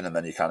playing, and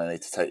then you kind of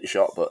need to take your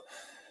shot. But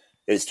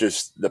it's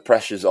just the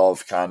pressures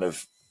of kind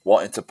of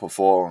wanting to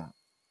perform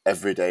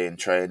every day in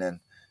training,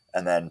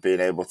 and then being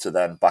able to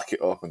then back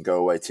it up and go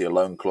away to your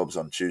loan clubs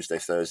on Tuesday,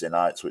 Thursday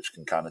nights, which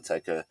can kind of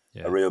take a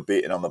real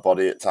beating on the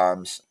body at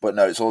times. But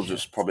no, it's all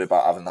just probably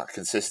about having that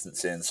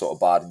consistency and sort of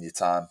biding your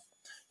time,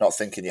 not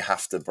thinking you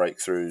have to break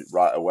through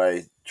right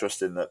away,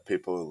 trusting that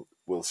people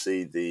will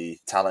see the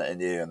talent in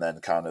you, and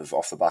then kind of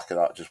off the back of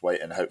that, just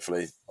waiting,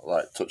 hopefully,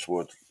 like touch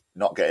wood,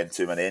 not getting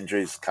too many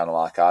injuries, kind of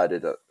like I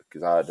did,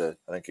 because I had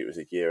I think it was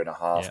a year and a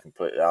half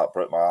completely out,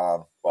 broke my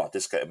arm, well, I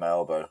dislocated my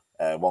elbow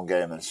one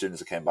game, and as soon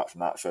as I came back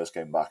from that first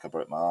game back, I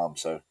broke my arm.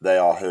 So they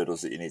are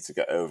hurdles that you need to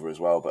get over as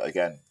well. But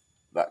again,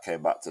 that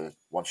came back to,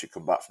 once you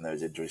come back from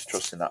those injuries,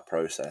 trusting that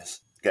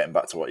process, getting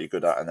back to what you're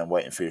good at, and then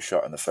waiting for your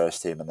shot in the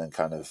first team, and then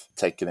kind of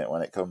taking it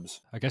when it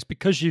comes. I guess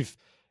because you've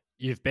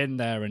been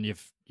there and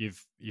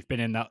you've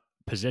been in that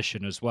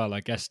position as well,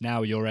 I guess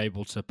now you're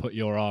able to put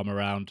your arm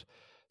around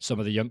some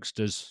of the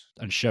youngsters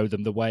and show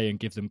them the way and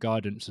give them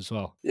guidance as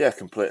well. Yeah,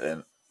 completely.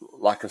 And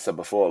like I said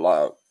before,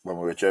 like when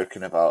we were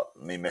joking about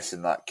me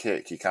missing that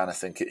kick, you kind of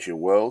think it's your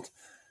world.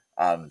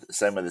 And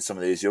same with some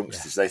of these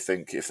youngsters, they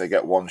think if they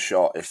get one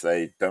shot, if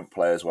they don't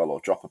play as well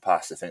or drop a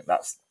pass, they think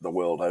that's the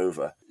world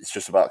over. It's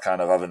just about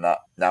kind of having that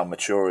now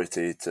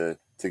maturity to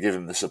give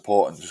them the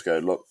support and just go,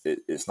 look,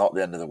 it's not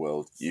the end of the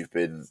world. You've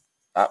been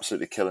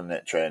absolutely killing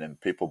it training.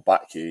 People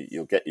back you,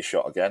 you'll get your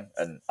shot again.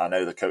 And I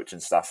know the coaching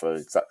staff are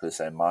exactly the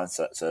same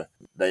mindset. So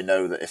they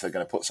know that if they're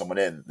going to put someone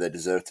in, they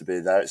deserve to be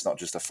there. It's not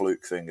just a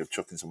fluke thing of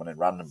chucking someone in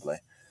randomly.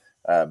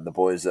 The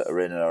boys that are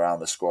in and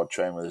around the squad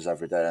train with us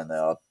every day, and they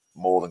are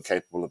more than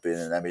capable of being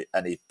in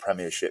any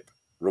Premiership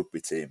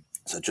rugby team.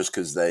 So just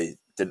because they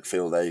didn't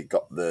feel they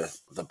got the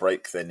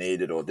break they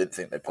needed or didn't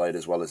think they played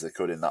as well as they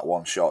could in that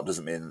one shot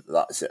doesn't mean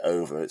that's it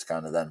over. It's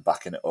kind of then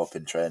backing it up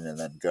in training and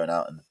then going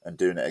out and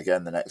doing it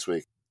again the next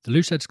week. The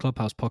Looseheads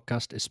Clubhouse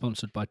podcast is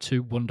sponsored by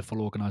two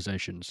wonderful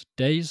organisations.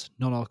 Days,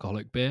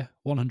 non-alcoholic beer,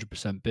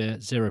 100% beer,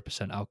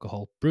 0%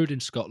 alcohol, brewed in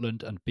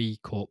Scotland and B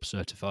Corp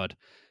certified.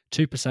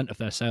 2% of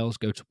their sales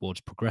go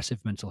towards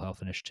progressive mental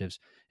health initiatives.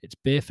 It's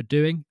beer for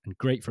doing and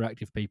great for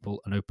active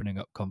people and opening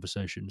up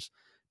conversations.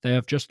 They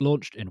have just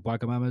launched in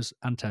Wagamama's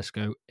and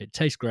Tesco. It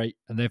tastes great,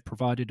 and they've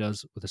provided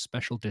us with a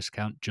special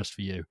discount just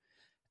for you.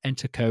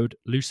 Enter code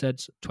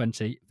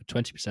Looseheads20 for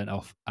 20%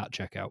 off at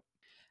checkout.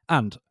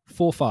 And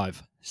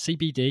 4-5,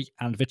 CBD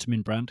and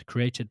vitamin brand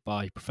created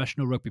by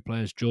professional rugby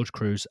players George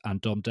Cruz and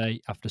Dom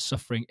Day after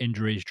suffering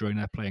injuries during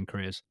their playing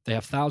careers. They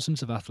have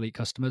thousands of athlete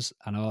customers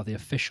and are the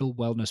official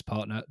wellness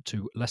partner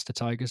to Leicester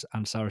Tigers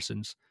and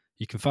Saracens.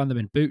 You can find them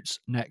in Boots,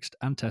 Next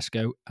and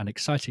Tesco, and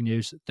exciting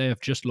news, they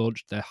have just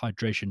launched their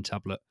hydration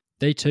tablet.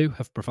 They too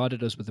have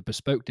provided us with a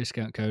bespoke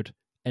discount code.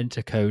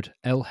 Enter code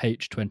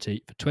LH20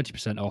 for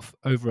 20% off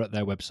over at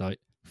their website,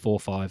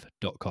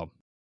 45.com.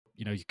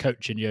 You know, you're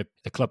coaching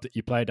the club that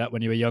you played at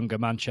when you were younger,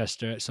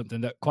 Manchester. It's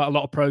something that quite a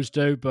lot of pros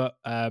do. But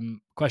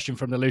question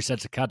from the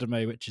Looseheads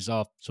Academy, which is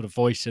our sort of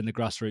voice in the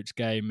grassroots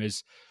game,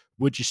 is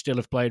would you still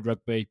have played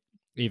rugby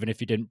even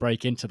if you didn't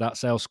break into that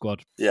sales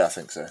squad? Yeah, I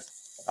think so.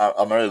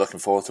 I'm really looking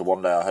forward to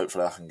one day.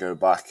 Hopefully I can go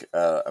back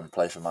and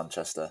play for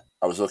Manchester.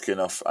 I was lucky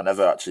enough, I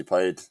never actually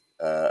played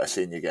a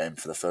senior game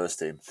for the first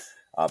team.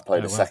 I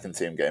played a second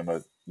team game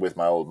with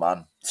my old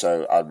man.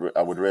 So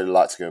I would really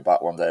like to go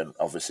back one day and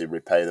obviously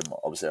repay them.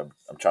 Obviously,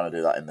 I'm trying to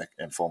do that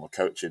in form of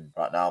coaching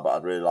right now, but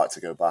I'd really like to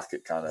go back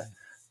at kind of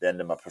the end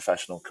of my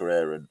professional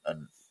career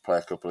and play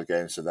a couple of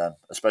games for them,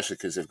 especially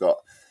because they've got,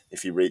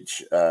 if you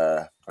reach,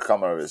 I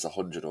can't remember if it's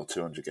 100 or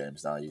 200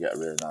 games now, you get a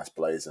really nice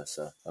blazer.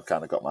 So I've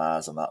kind of got my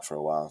eyes on that for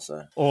a while.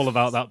 So all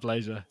about that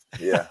blazer.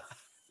 Yeah,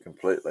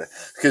 completely.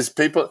 Because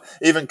people,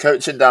 even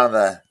coaching down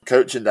there,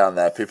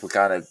 people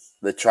kind of,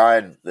 they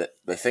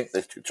think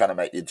they're trying to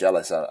make you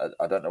jealous.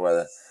 I don't know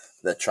whether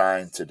they're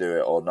trying to do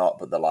it or not,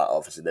 but they're like,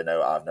 obviously they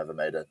know I've never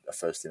made a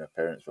first team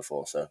appearance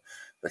before, so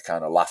they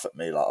kind of laugh at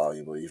me like, oh,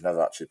 well, you've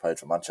never actually played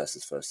for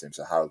Manchester's first team,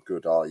 so how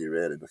good are you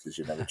really, because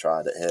you've never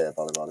tried it here,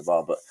 blah, blah, blah,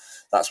 blah. But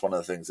that's one of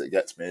the things that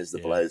gets me is the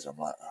blazer. I'm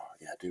like, oh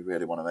yeah, I do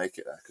really want to make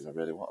it there because I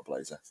really want a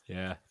blazer.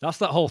 Yeah, that's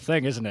that whole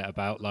thing, isn't it,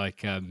 about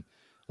like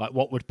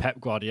what would Pep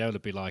Guardiola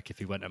be like if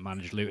he went and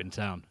managed Luton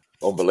Town?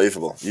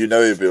 Unbelievable. You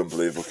know he'd be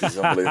unbelievable because he's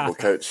an unbelievable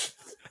coach.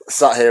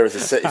 Sat here as a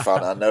City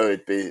fan, I know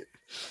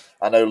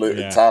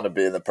Luton Town would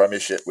be in the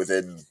Premiership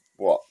within,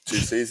 2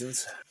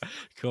 seasons? Of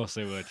course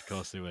they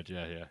would.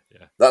 Yeah.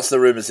 That's the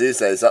rumours these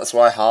days. That's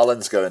why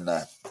Haaland's going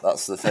there.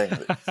 That's the thing.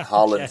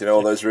 Haaland,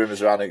 all those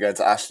rumours around him going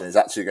to Ashton, he's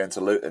actually going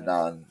to Luton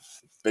now. And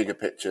bigger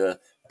picture,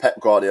 Pep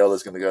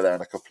Guardiola's going to go there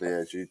in a couple of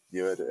years.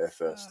 You heard it here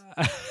first.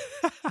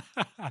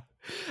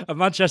 And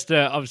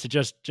Manchester, obviously,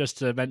 just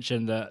to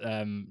mention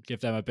that, give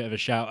them a bit of a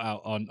shout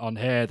out on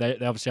here. They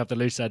obviously have the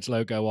Looseheads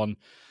logo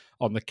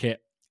on the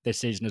kit this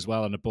season as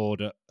well, on a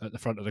board at the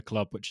front of the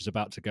club, which is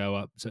about to go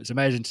up. So it's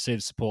amazing to see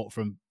the support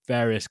from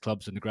various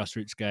clubs in the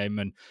grassroots game.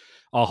 And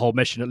our whole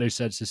mission at Loose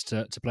Ends is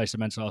to place a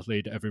mental health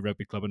lead at every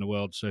rugby club in the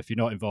world. So if you're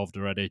not involved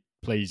already,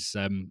 please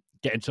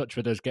get in touch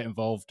with us, get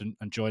involved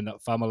and join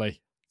that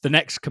family. The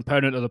next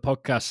component of the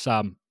podcast,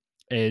 Sam,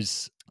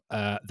 is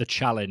the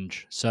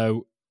challenge.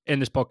 So in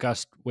this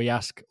podcast, we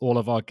ask all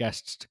of our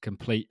guests to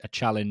complete a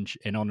challenge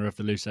in honor of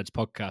the Loose Ends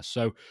podcast.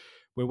 So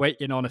we're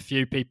waiting on a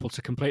few people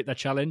to complete their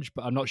challenge,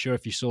 but I'm not sure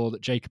if you saw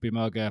that Jacob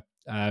Umaga,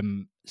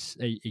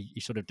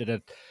 he sort of did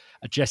a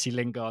Jesse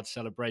Lingard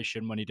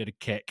celebration when he did a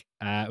kick,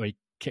 where he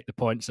kicked the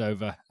points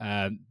over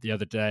the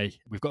other day.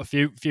 We've got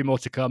a few more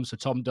to come. So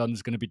Tom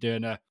Dunn's going to be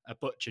doing a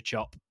butcher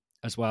chop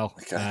as well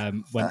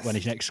when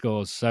he next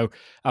scores. So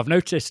I've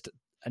noticed,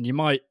 and you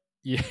might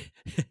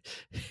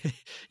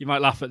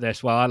laugh at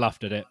this. Well, I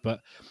laughed at it, but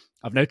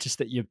I've noticed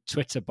that your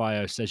Twitter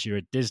bio says you're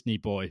a Disney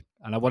boy,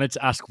 and I wanted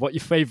to ask what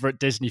your favorite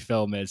Disney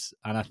film is,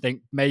 and I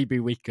think maybe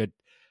we could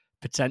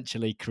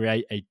potentially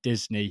create a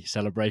Disney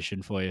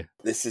celebration for you.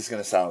 This is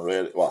going to sound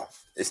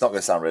it's not going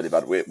to sound really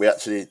bad. We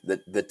actually,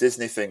 the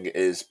Disney thing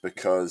is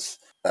because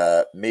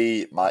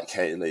me, Mike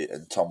Haley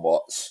and Tom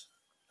Watts,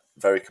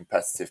 very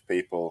competitive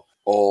people,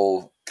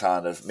 all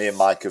kind of, me and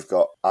Mike I've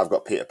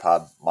got Peter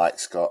Pan,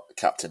 Mike's got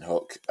Captain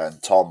Hook,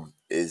 and Tom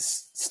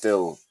is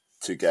still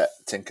to get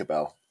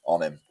Tinkerbell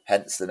on him.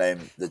 Hence the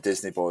name, the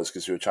Disney Boys,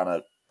 because we were trying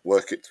to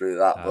work it through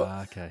that.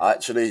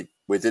 But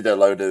we did a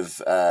load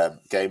of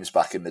games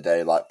back in the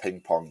day, like ping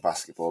pong,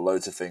 basketball,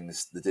 loads of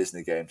things, the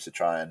Disney games, to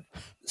try and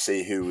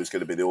see who was going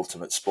to be the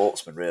ultimate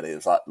sportsman, really. It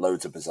was like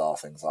loads of bizarre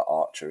things like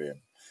archery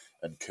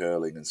and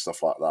curling and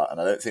stuff like that.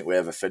 And I don't think we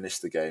ever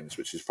finished the games,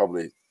 which is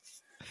probably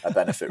a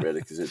benefit,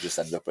 really, because it just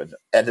ended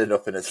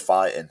up in us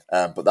fighting.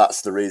 But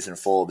that's the reason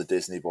for the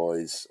Disney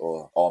Boys,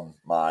 or on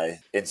my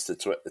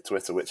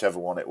Twitter, whichever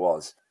one it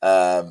was.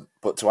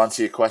 But to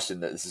answer your question,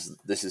 this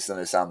is going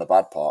to sound the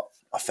bad part.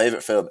 My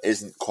favourite film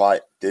isn't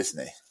quite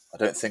Disney. I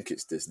don't think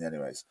it's Disney,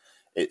 anyways.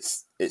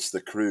 It's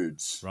The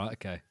Croods. Right.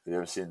 Okay. Have you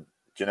ever seen?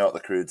 Do you know what The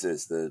Croods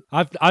is?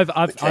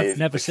 I've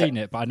never seen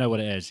it, but I know what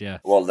it is. Yeah.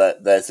 Well,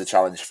 there's the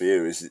challenge for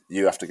you: is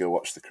you have to go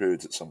watch The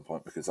Croods at some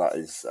point, because that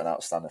is an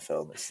outstanding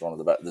film. It's one of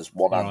the best. There's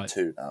one and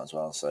two now as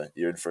well, so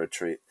you're in for a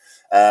treat.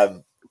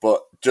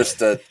 But just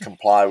to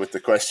comply with the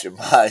question,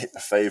 my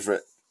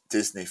favourite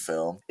Disney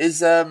film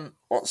is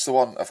what's the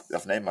one?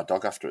 I've named my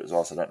dog after it as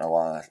well, so I don't know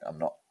why I'm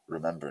not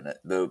remembering it.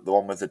 The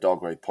one with the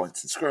dog where he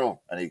points and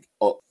squirrel, and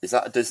is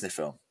that a Disney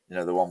film? You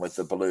know, the one with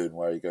the balloon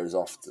where he goes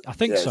off. I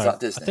think so. Is that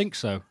Disney? I think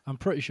so. I'm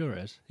pretty sure it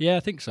is. Yeah, I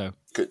think so.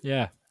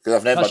 Yeah. Because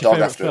I've named my dog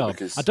after it.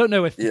 Because I don't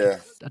know if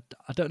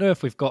I don't know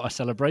if we've got a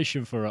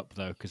celebration for Up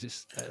though,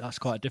 because that's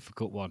quite a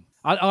difficult one.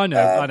 I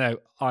know.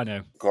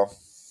 Go on.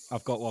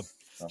 I've got one.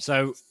 Oh.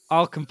 So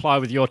I'll comply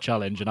with your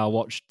challenge and I'll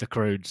watch The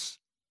Croods.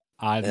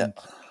 And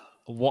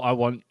what I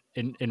want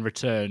in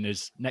return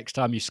is, next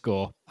time you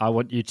score, I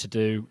want you to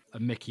do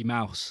a Mickey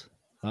Mouse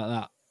like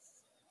that.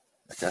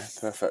 Okay,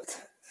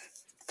 perfect.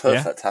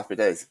 Yeah? Happy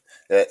days.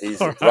 Yeah, he's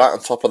right on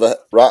top of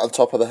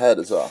the head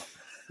as well.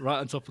 Right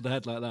on top of the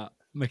head like that,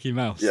 Mickey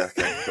Mouse. Yeah,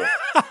 okay, cool.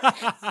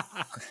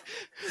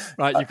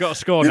 Right, you've got a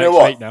score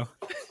next week now.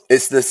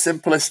 It's the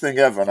simplest thing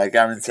ever, and I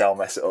guarantee I'll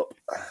mess it up.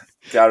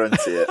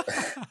 Guarantee it.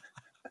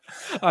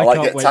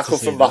 I'll get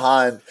tackled from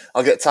behind.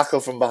 I'll get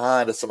tackled from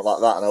behind or something like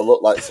that, and I'll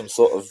look like some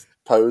sort of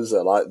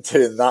poser, like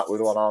doing that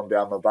with one arm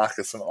behind my back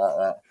or something like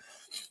that.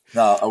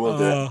 No, I will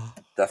do it,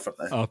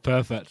 definitely. Oh,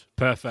 perfect.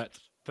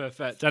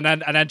 And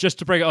then just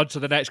to bring it on to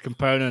the next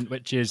component,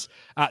 which is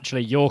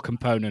actually your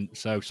component,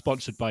 so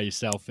sponsored by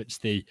yourself, it's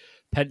the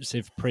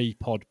Pensive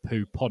Pre-Pod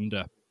Poo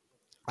Ponder.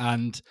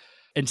 And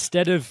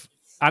instead of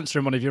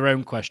answering one of your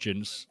own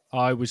questions,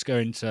 I was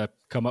going to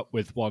come up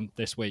with one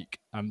this week.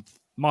 And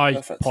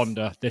my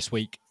ponder this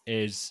week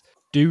is,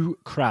 do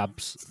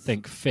crabs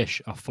think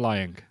fish are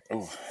flying?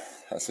 Oh,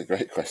 that's a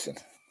great question.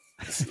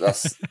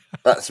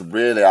 That's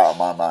really out of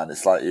my mind.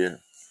 It's like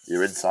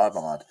you're inside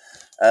my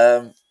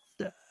mind.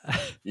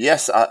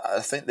 Yes, I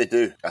think they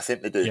do.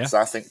 Because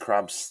I think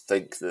crabs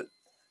think that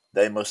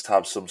they must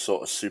have some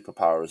sort of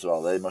superpower as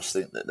well. They must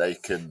think that they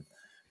can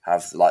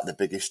have like the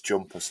biggest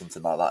jump or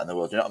something like that in the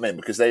world. You know what I mean?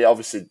 Because they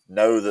obviously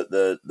know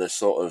that they're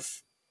sort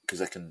of, because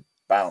they can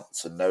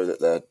bounce and know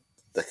that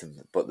they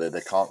can, but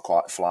they can't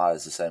quite fly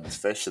as the same as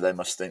fish. So they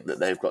must think that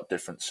they've got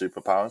different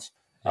superpowers.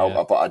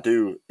 Yeah. But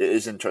it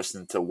is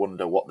interesting to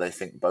wonder what they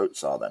think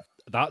boats are then.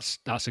 That's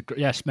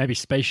yes, maybe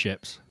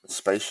spaceships.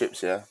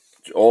 Spaceships, yeah.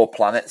 Or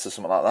planets or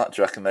something like that.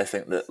 Do you reckon they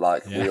think that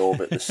we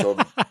orbit the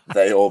sun,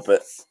 they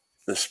orbit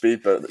the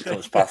speedboat that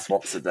comes past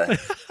once a day?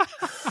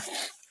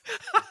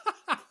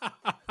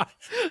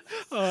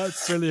 Oh,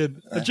 that's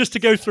brilliant. And just to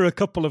go through a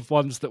couple of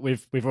ones that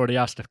we've already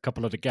asked a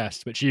couple of the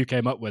guests, which you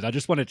came up with, I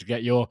just wanted to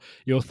get your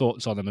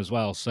thoughts on them as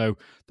well. So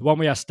the one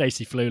we asked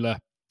Stacey Flula,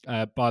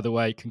 by the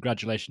way,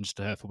 congratulations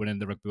to her for winning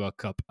the Rugby World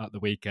Cup at the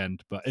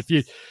weekend. But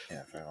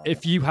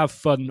if you have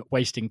fun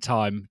wasting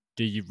time,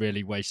 do you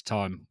really waste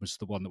time? Was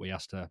the one that we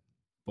asked her.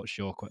 What's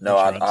your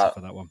answer for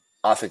that one?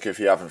 I think if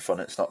you're having fun,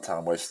 it's not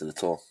time wasted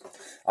at all.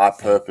 I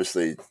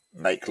purposely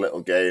make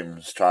little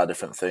games, try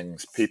different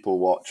things. People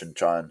watch and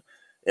try and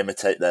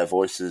imitate their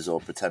voices or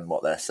pretend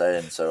what they're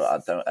saying. So I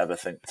don't ever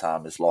think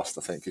time is lost.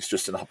 I think it's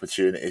just an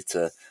opportunity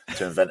to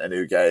invent a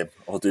new game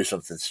or do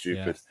something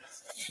stupid.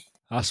 Yeah.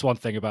 That's one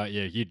thing about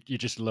you. You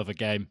just love a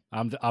game.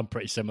 I'm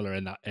pretty similar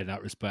in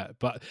that respect.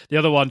 But the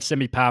other one,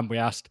 Simi Pam, we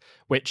asked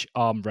which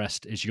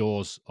armrest is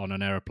yours on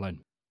an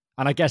aeroplane.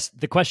 And I guess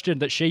the question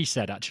that she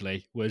said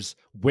actually was,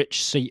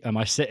 which seat am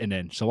I sitting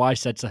in? So I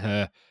said to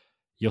her,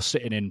 you're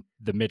sitting in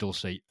the middle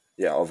seat.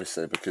 Yeah,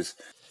 obviously, because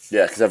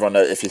everyone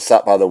knows if you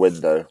sat by the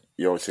window,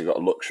 you obviously got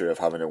a luxury of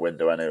having a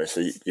window anyway.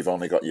 So you've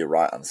only got your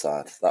right hand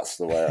side. That's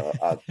the way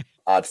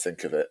I'd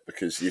think of it,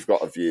 because you've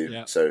got a view.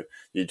 Yeah. So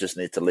you just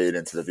need to lean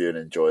into the view and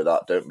enjoy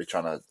that. Don't be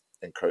trying to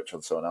encroach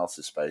on someone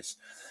else's space.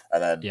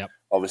 And then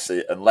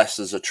obviously, unless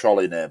there's a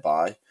trolley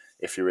nearby,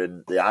 if you're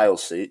in the aisle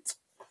seat,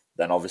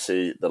 then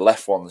obviously the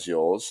left one's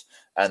yours.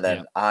 And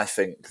then I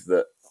think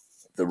that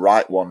the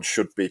right one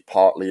should be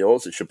partly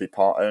yours. It should be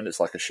part owned. It's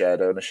like a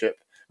shared ownership.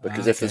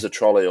 Because if there's a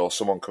trolley or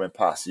someone coming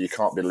past, you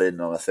can't be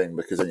leaning on a thing,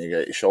 because then you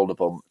get your shoulder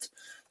bumped,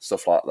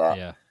 stuff like that.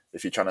 Yeah.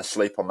 If you're trying to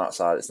sleep on that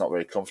side, it's not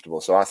very comfortable.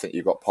 So I think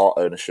you've got part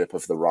ownership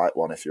of the right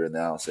one if you're in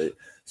the aisle seat.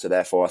 So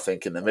therefore, I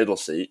think in the middle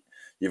seat,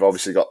 you've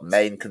obviously got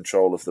main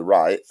control of the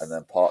right and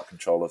then part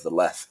control of the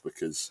left,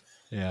 because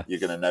you're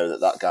going to know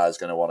that guy's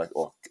going to want to,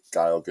 or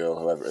guy or girl,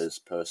 whoever it is,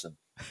 person,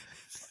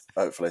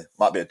 hopefully,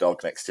 might be a dog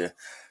next to you.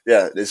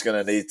 Yeah, is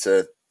going to need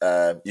to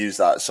use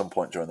that at some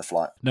point during the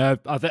flight. No,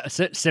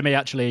 Simi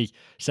actually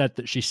said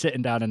that she's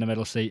sitting down in the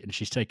middle seat and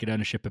she's taking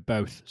ownership of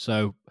both.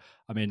 So,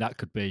 I mean, that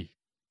could be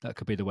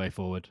the way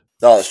forward.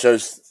 No, it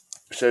shows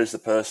the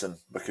person,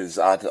 because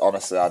I'd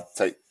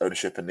take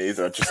ownership in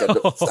neither. I'd just end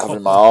up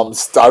having my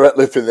arms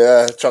directly up in the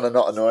air, trying to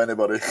not annoy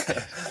anybody.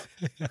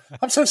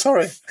 I'm so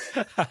sorry.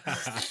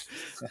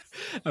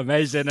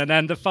 Amazing. And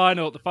then the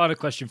final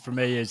question from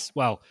me is,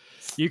 well,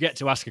 you get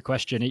to ask a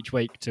question each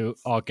week to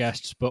our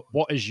guests, but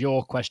what is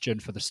your question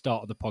for the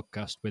start of the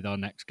podcast with our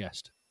next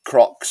guest?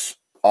 Crocs,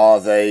 are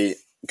they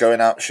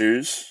going out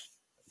shoes,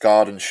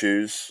 garden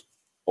shoes,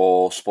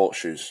 or sports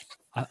shoes?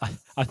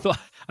 I thought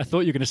you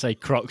were going to say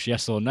Crocs,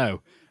 yes or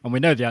no, and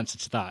we know the answer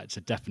to that. It's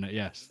a definite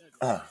yes.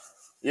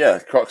 Yeah,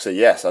 Crocs are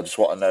yes. I just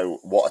want to know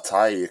what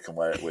attire you can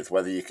wear it with,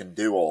 whether you can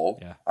do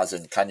all, as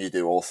in can you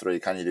do all three,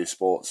 can you do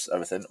sports,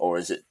 everything, or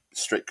is it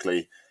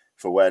strictly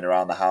for wearing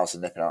around the house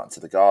and nipping out into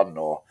the garden,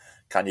 or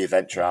can you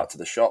venture out to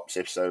the shops?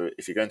 If so,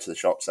 if you're going to the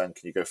shops, then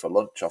can you go for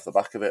lunch off the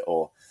back of it,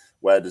 or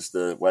where does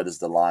the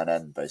line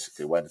end,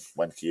 basically? When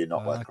can you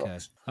not wear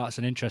Crocs? That's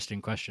an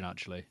interesting question,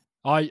 actually.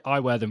 I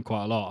wear them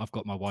quite a lot. I've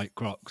got my white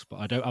Crocs, but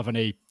I don't have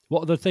any.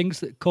 What are the things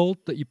that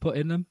you put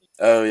in them?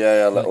 Oh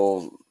yeah,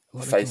 little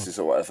faces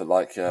or whatever.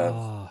 Like they're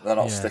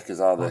not stickers,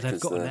 are they? They've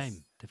got a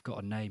name. They've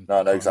got a name.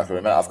 No, exactly.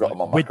 I've got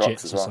them on my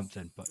Crocs as well. Or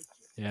something, but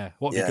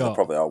what have you got? They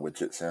probably are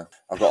widgets. Yeah,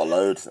 I've got a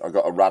load. I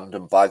got a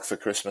random bag for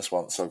Christmas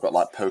once. So I've got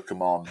like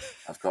Pokemon.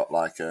 I've got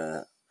like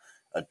a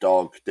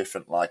dog,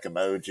 different like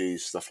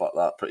emojis, stuff like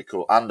that. Pretty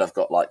cool. And I've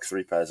got like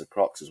 3 pairs of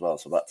Crocs as well.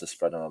 So I've had to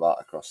spread them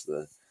about across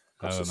the.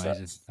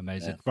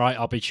 Amazing. Yeah. Right,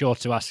 I'll be sure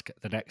to ask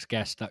the next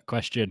guest that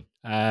question.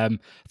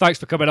 Thanks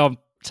for coming on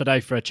today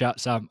for a chat,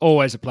 Sam.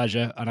 Always a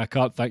pleasure, and I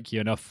can't thank you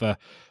enough for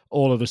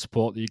all of the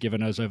support that you've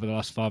given us over the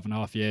last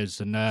 5.5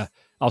 years. And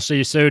I'll see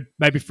you soon,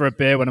 maybe for a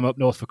beer when I'm up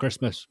north for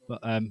Christmas.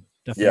 But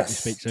definitely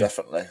speak soon.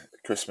 Definitely.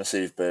 Christmas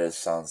Eve beers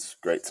sounds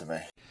great to me.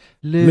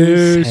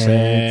 Loose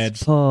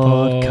Heads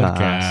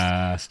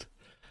Podcast.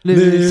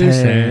 Loose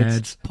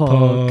Heads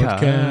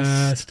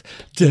Podcast.